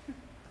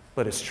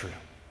 But it's true.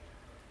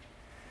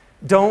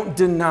 Don't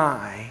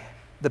deny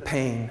the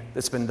pain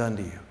that's been done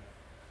to you.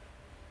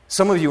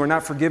 Some of you are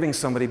not forgiving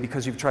somebody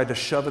because you've tried to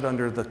shove it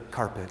under the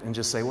carpet and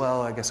just say,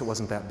 well, I guess it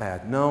wasn't that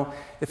bad. No,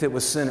 if it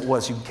was sin, it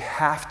was. You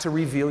have to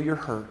reveal your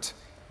hurt.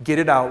 Get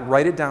it out,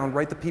 write it down,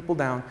 write the people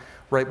down,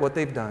 write what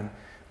they've done,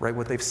 write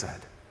what they've said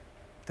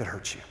that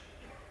hurts you.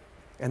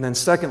 And then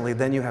secondly,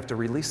 then you have to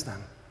release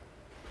them.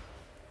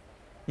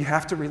 You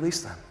have to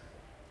release them.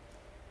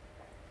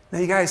 Now,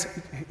 you guys,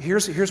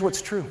 here's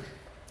what's true.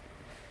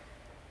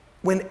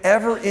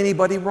 Whenever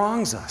anybody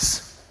wrongs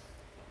us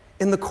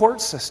in the court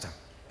system,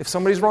 if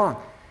somebody's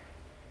wrong,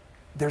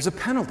 there's a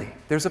penalty.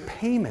 There's a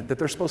payment that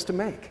they're supposed to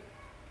make.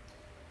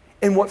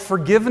 And what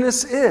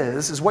forgiveness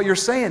is what you're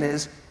saying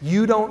is,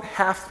 you don't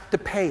have to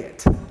pay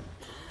it.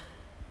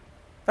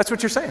 That's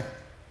what you're saying.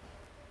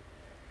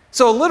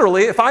 So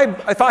literally, if I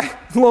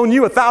loan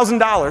you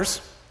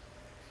 $1,000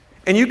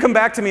 and you come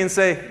back to me and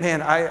say,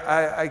 man,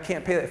 I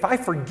can't pay that. If I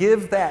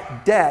forgive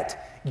that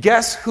debt,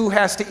 guess who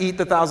has to eat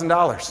the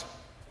 $1,000?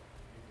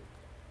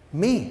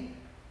 Me.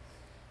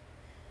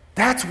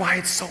 That's why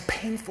it's so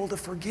painful to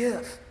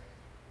forgive.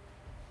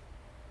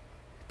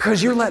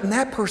 Because you're letting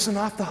that person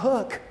off the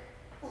hook.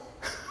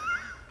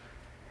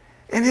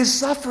 And is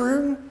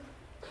suffering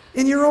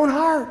in your own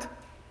heart.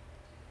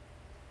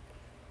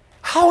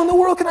 How in the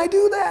world can I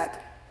do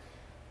that?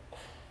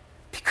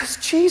 Because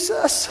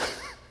Jesus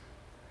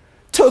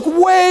took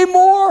way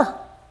more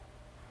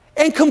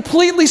and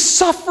completely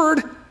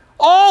suffered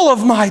all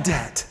of my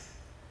debt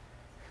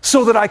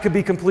so that I could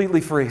be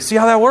completely free. See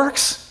how that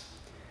works?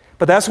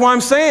 But that's why I'm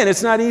saying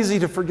it's not easy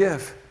to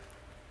forgive.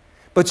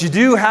 But you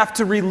do have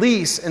to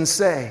release and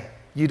say,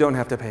 you don't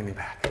have to pay me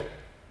back.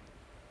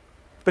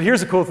 But here's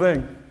the cool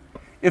thing.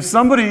 If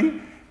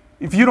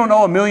you don't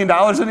owe $1 million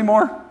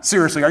anymore,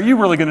 seriously, are you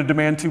really going to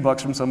demand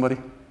 $2 from somebody?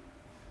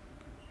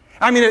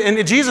 I mean,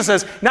 and Jesus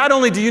says, not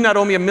only do you not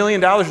owe me $1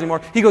 million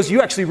anymore, he goes,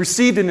 you actually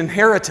received an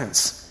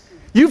inheritance.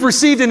 You've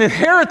received an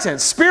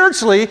inheritance.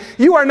 Spiritually,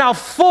 you are now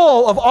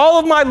full of all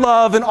of my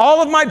love and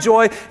all of my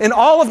joy and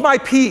all of my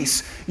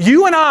peace.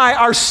 You and I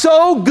are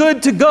so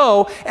good to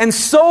go and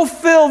so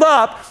filled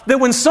up that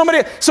when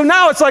somebody, so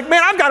now it's like,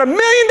 man, I've got $1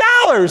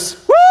 million.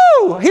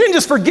 Woo! He didn't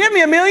just forgive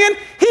me $1 million,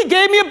 he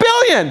gave me $1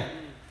 billion.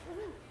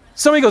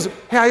 Somebody goes,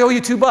 hey, I owe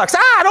you $2.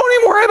 Don't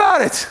even worry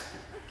about it.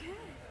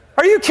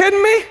 Are you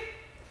kidding me?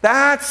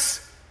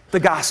 That's the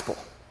gospel.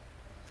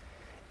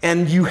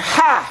 And you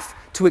have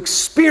to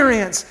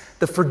experience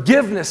the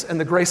forgiveness and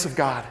the grace of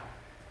God.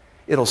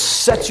 It'll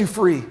set you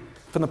free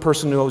from the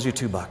person who owes you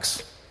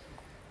 $2.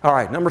 All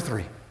right, number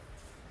 3.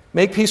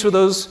 Make peace with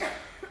those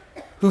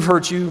who've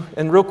hurt you,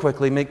 and real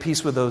quickly, make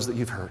peace with those that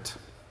you've hurt.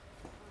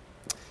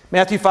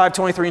 Matthew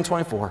 5:23 and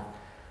 24.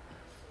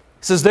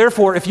 It says,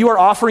 therefore, if you are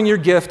offering your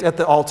gift at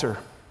the altar,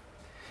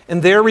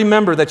 and there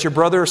remember that your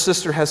brother or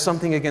sister has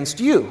something against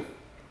you,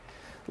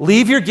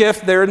 leave your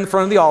gift there in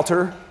front of the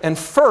altar, and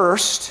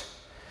first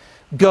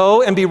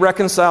go and be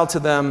reconciled to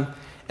them,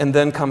 and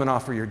then come and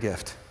offer your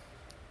gift.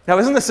 Now,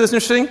 isn't this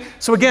interesting?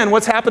 So again,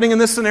 what's happening in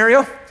this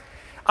scenario?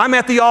 I'm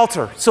at the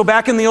altar. So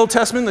back in the Old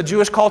Testament, the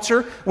Jewish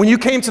culture, when you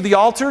came to the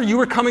altar, you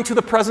were coming to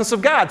the presence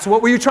of God. So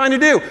what were you trying to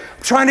do?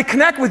 I'm trying to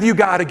connect with you,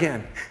 God,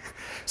 again.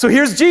 So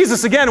here's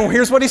Jesus again, and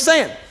here's what he's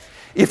saying.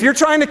 If you're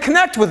trying to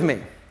connect with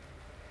me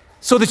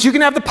so that you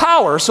can have the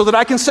power, so that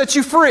I can set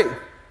you free,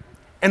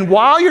 and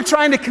while you're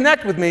trying to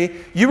connect with me,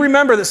 you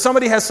remember that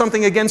somebody has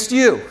something against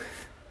you,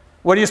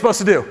 what are you supposed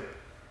to do?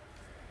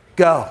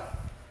 Go.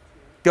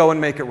 Go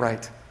and make it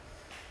right.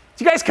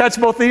 Do you guys catch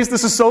both these?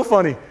 This is so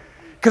funny.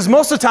 Because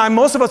most of the time,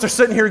 most of us are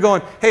sitting here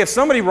going, hey, if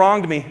somebody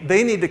wronged me,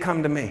 they need to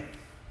come to me.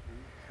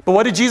 But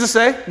what did Jesus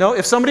say? No,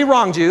 if somebody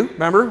wronged you,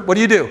 remember, what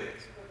do?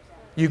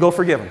 You go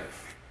forgive them.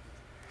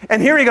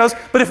 And here he goes,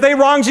 but if they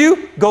wronged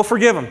you, go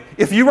forgive them.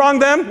 If you wronged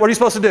them, what are you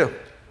supposed to do?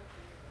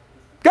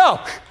 Go.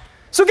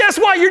 So guess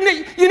what?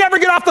 You never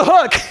get off the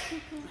hook.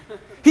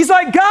 He's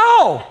like,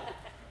 go.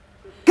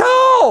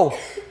 Go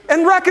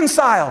and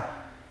reconcile.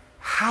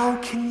 How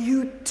can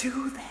you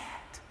do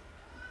that?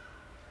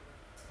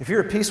 If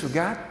you're at peace with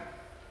God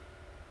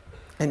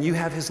and you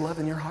have his love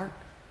in your heart,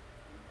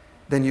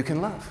 then you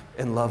can love,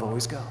 and love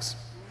always goes.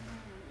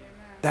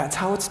 That's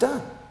how it's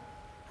done.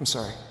 I'm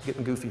sorry,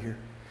 getting goofy here.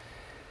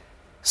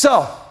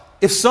 So,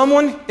 if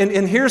someone,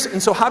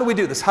 and so how do we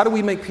do this? How do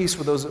we make peace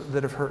with those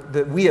that have hurt,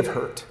 that we have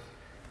hurt?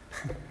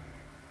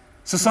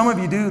 So some of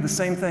you do the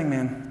same thing,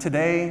 man.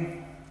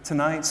 Today,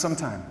 tonight,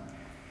 sometime,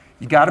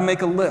 you got to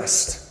make a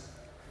list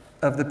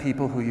of the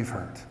people who you've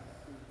hurt.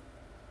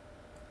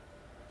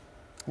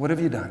 What have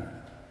you done?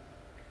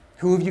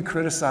 Who have you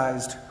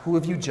criticized? Who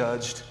have you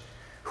judged?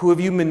 Who have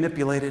you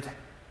manipulated?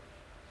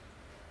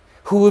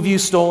 Who have you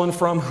stolen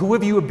from? Who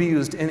have you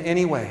abused in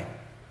any way?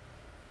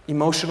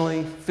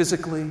 Emotionally,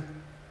 physically,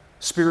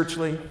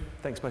 spiritually?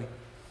 Thanks, buddy.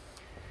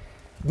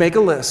 Make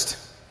a list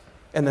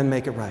and then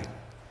make it right.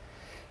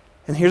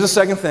 And here's the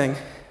second thing.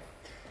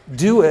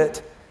 Do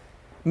it.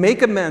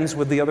 Make amends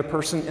with the other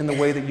person in the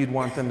way that you'd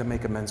want them to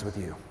make amends with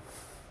you.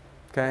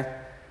 Okay?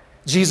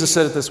 Jesus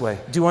said it this way,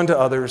 do unto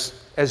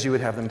others as you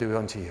would have them do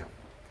unto you.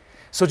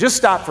 So just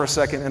stop for a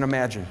second and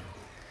imagine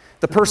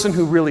the person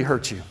who really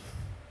hurt you.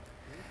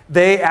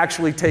 They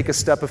actually take a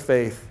step of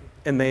faith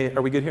and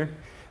are we good here?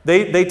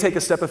 They take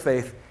a step of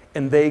faith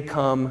and they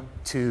come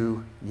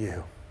to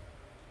you.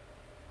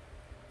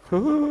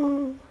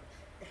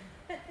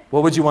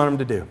 What would you want them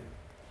to do?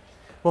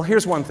 Well,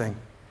 here's one thing.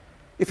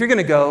 If you're going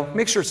to go,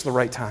 make sure it's the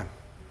right time.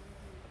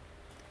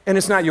 And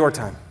it's not your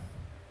time.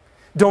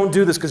 Don't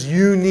do this because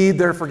you need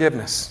their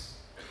forgiveness.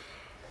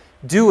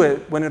 Do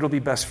it when it'll be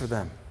best for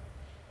them.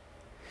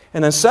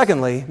 And then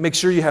secondly, make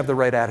sure you have the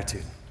right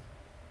attitude.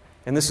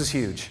 And this is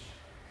huge.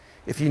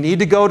 If you need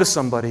to go to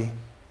somebody,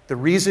 the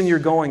reason you're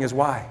going is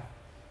why?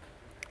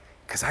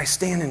 Because I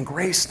stand in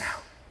grace now.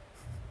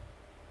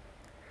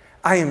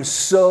 I am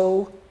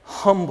so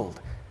humbled.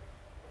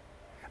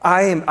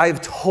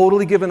 I've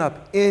totally given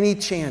up any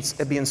chance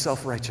at being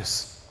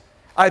self-righteous.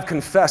 I've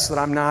confessed that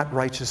I'm not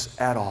righteous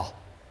at all.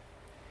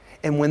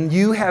 And when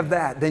you have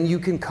that, then you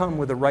can come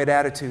with the right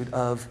attitude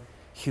of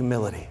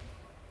humility.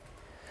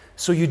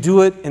 So you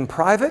do it in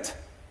private,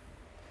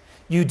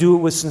 you do it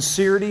with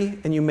sincerity,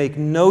 and you make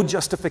no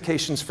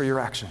justifications for your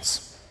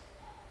actions.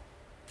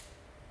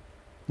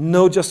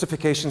 No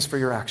justifications for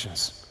your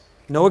actions.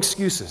 No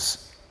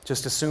excuses.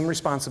 Just assume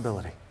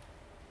responsibility.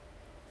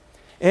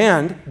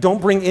 And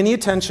don't bring any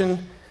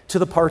attention to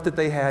the part that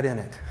they had in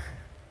it.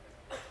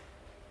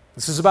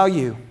 This is about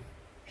you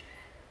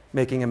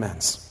making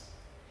amends.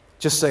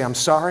 Just say, I'm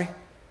sorry,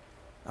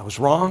 I was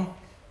wrong,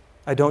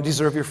 I don't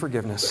deserve your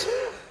forgiveness,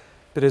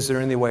 but is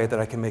there any way that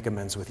I can make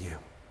amends with you?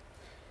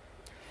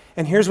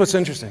 And here's what's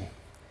interesting.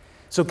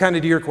 So kind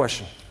of to your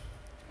question,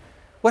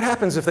 what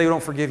happens if they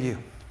don't forgive you?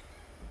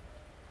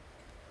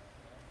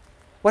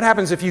 What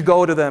happens if you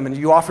go to them and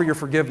you offer your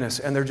forgiveness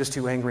and they're just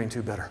too angry and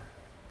too bitter?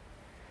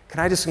 Can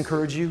I just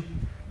encourage you?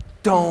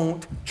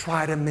 Don't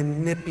try to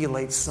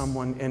manipulate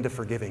someone into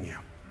forgiving you.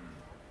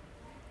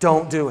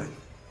 Don't do it.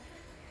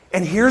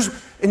 And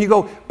you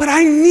go, but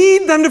I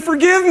need them to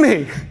forgive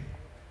me.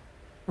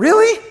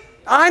 Really?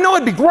 I know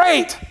it'd be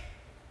great.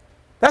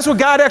 That's what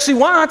God actually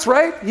wants,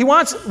 right? He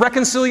wants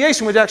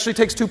reconciliation, which actually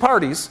takes two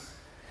parties.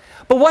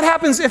 But what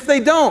happens if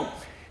they don't?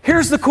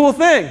 Here's the cool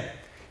thing.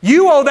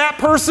 You owe that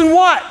person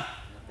what?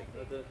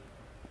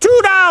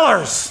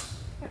 $2.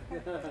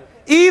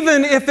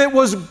 Even if it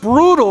was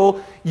brutal,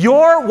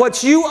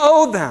 what you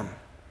owe them.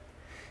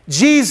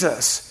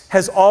 Jesus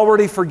has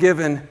already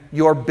forgiven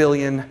your $1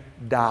 billion.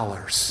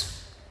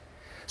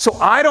 So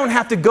I don't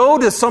have to go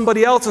to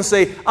somebody else and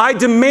say, I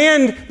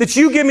demand that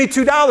you give me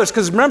 $2.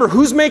 Because remember,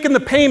 who's making the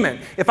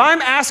payment? If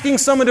I'm asking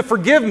someone to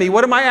forgive me,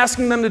 what am I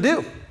asking them to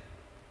do?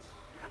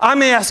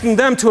 I'm asking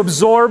them to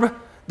absorb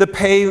the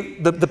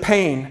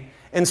pain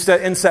and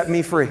set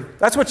me free.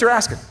 That's what you're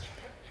asking.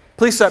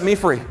 Please set me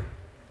free.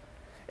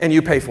 And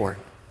you pay for it.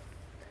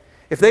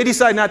 If they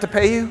decide not to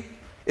pay you,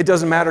 it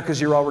doesn't matter because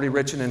you're already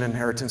rich in an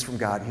inheritance from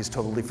God. He's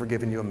totally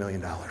forgiven you $1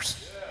 million.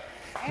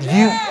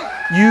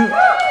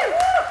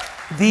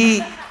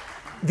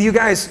 You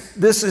guys,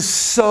 this is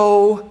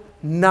so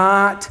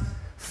not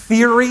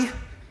theory.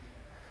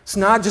 It's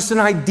not just an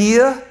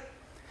idea.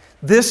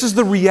 This is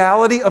the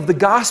reality of the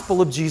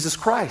gospel of Jesus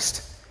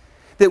Christ.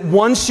 That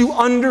once you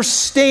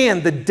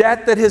understand the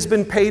debt that has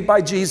been paid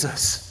by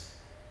Jesus,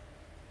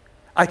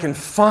 I can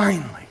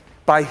finally,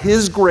 by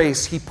His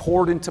grace He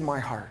poured into my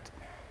heart,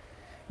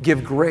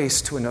 give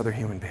grace to another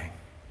human being.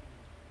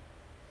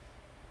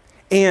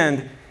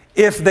 And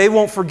if they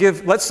won't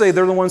forgive, let's say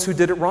they're the ones who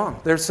did it wrong.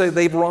 Let's say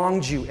they've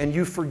wronged you and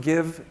you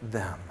forgive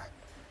them.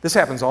 This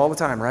happens all the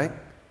time, right?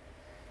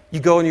 You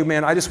go and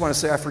man, I just want to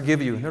say I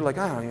forgive you. And they're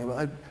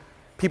like,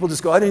 people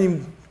just go, I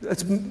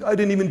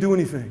didn't even do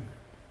anything.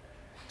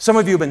 Some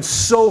of you have been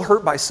so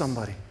hurt by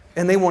somebody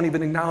and they won't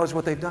even acknowledge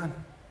what they've done.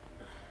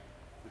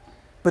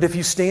 But if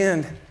you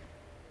stand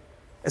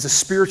as a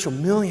spiritual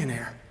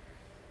millionaire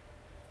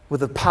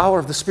with the power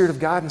of the Spirit of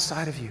God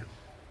inside of you,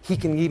 He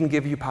can even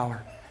give you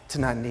power to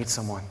not need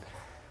someone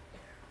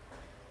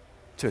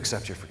to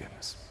accept your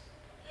forgiveness.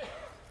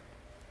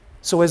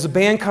 So as the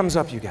band comes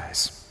up, you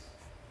guys,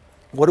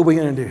 what are we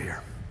going to do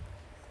here?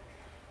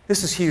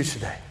 This is huge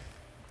today.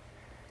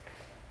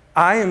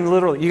 I am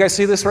literally, you guys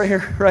see this right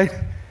here, right?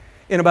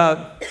 In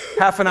about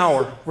half an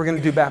hour, we're going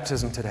to do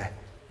baptism today.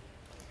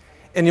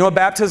 And you know what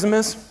baptism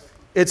is?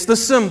 It's the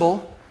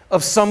symbol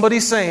of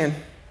somebody saying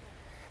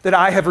that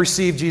I have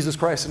received Jesus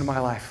Christ into my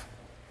life.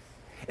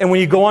 And when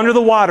you go under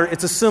the water,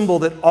 it's a symbol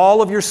that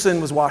all of your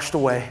sin was washed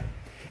away.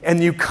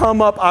 and you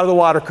come up out of the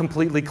water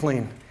completely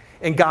clean.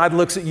 And God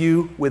looks at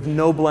you with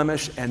no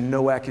blemish and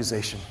no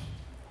accusation.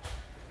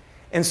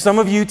 And some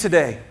of you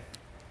today,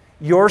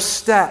 your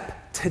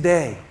step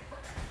today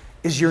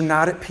is you're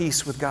not at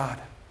peace with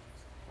God.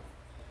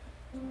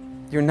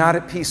 You're not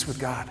at peace with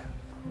God.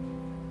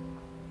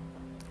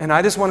 And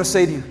I just want to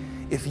say to you,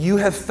 if you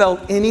have felt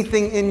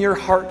anything in your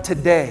heart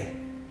today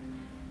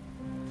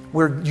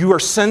where you are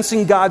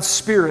sensing God's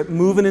Spirit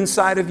moving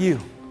inside of you,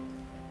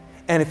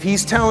 and if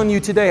He's telling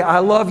you today, I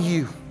love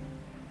you,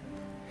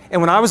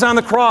 and when I was on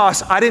the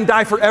cross, I didn't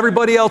die for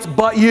everybody else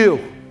but you.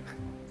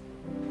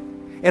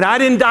 And I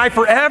didn't die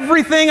for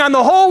everything on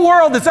the whole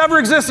world that's ever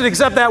existed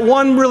except that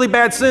one really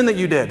bad sin that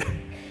you did.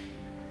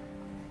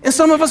 And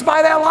some of us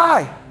buy that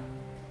lie.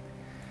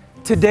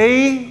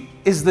 Today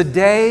is the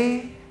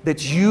day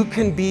that you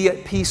can be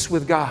at peace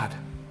with God.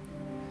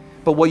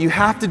 But what you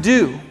have to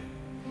do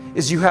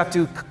is you have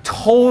to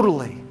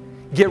totally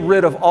get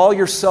rid of all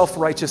your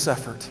self-righteous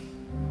effort.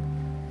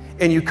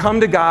 And you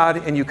come to God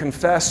and you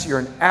confess you're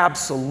an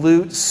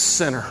absolute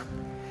sinner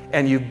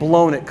and you've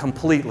blown it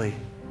completely.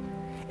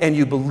 And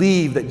you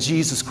believe that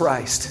Jesus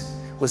Christ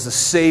was the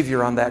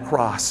Savior on that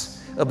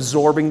cross,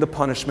 absorbing the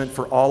punishment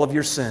for all of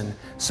your sin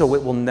so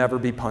it will never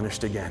be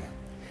punished again.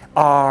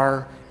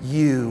 Are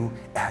you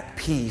at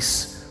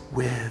peace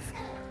with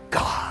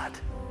God?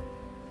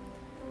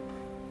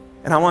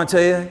 And I want to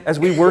tell you, as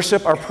we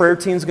worship, our prayer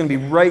team is going to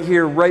be right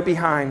here, right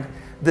behind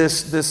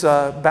this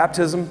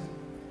baptism.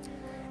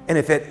 And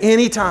if at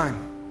any time,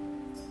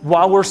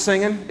 while we're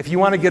singing, if you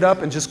want to get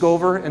up and just go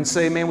over and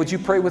say, man, would you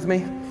pray with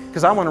me?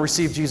 Because I want to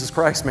receive Jesus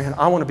Christ, man.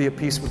 I want to be at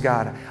peace with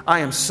God. I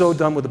am so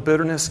done with the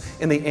bitterness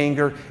and the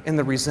anger and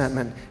the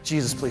resentment.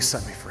 Jesus, please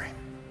set me free.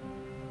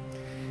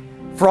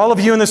 For all of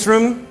you in this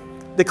room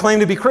that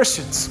claim to be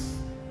Christians,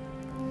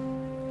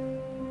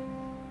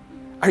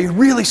 are you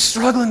really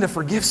struggling to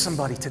forgive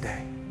somebody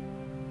today?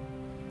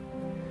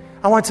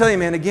 I want to tell you,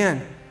 man,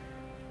 again,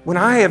 when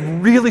I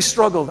have really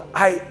struggled,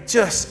 I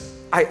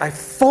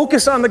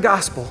focus on the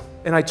gospel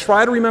and I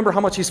try to remember how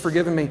much He's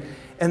forgiven me.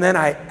 And then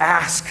I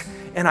ask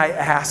and I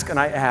ask and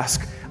I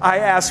ask. I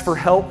ask for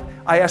help.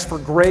 I ask for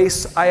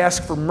grace. I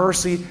ask for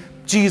mercy.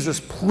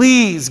 Jesus,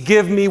 please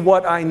give me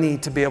what I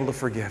need to be able to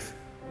forgive.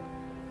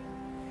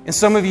 And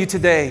some of you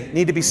today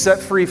need to be set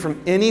free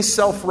from any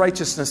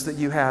self-righteousness that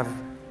you have,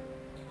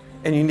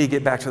 and you need to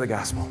get back to the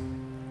gospel.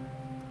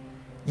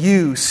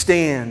 You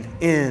stand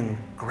in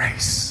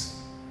grace.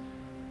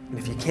 And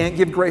if you can't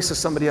give grace to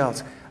somebody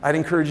else, I'd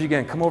encourage you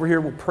again, come over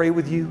here, we'll pray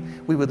with you.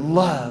 We would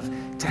love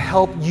to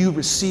help you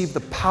receive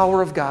the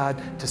power of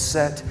God to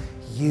set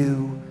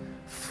you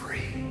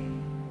free.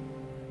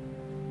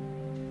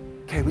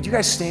 Okay, would you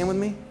guys stand with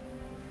me?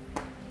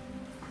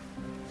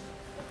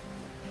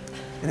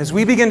 And as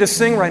we begin to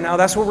sing right now,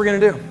 that's what we're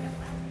going to do.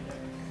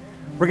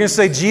 We're going to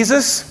say,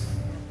 Jesus,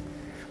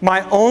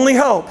 my only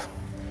hope.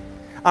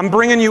 I'm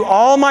bringing you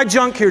all my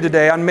junk here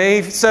today on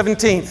May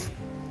 17th,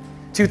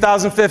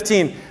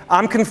 2015.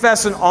 I'm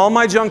confessing all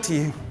my junk to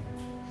you.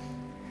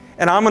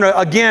 And I'm going to,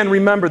 again,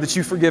 remember that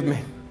you forgive me.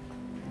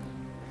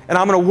 And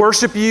I'm going to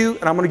worship you,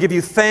 and I'm going to give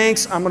you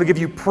thanks. I'm going to give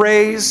you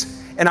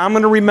praise. And I'm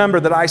going to remember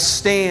that I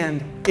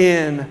stand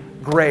in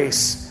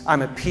grace.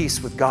 I'm at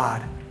peace with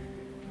God.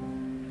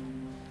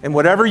 And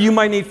whatever you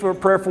might need for a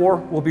prayer for,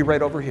 we'll be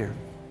right over here.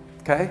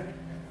 Okay?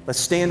 Let's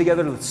stand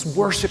together. Let's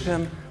worship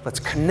Him. Let's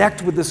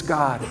connect with this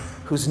God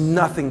who's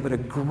nothing but a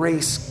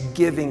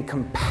grace-giving,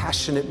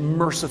 compassionate,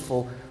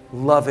 merciful,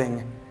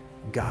 loving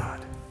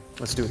God.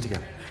 Let's do it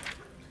together.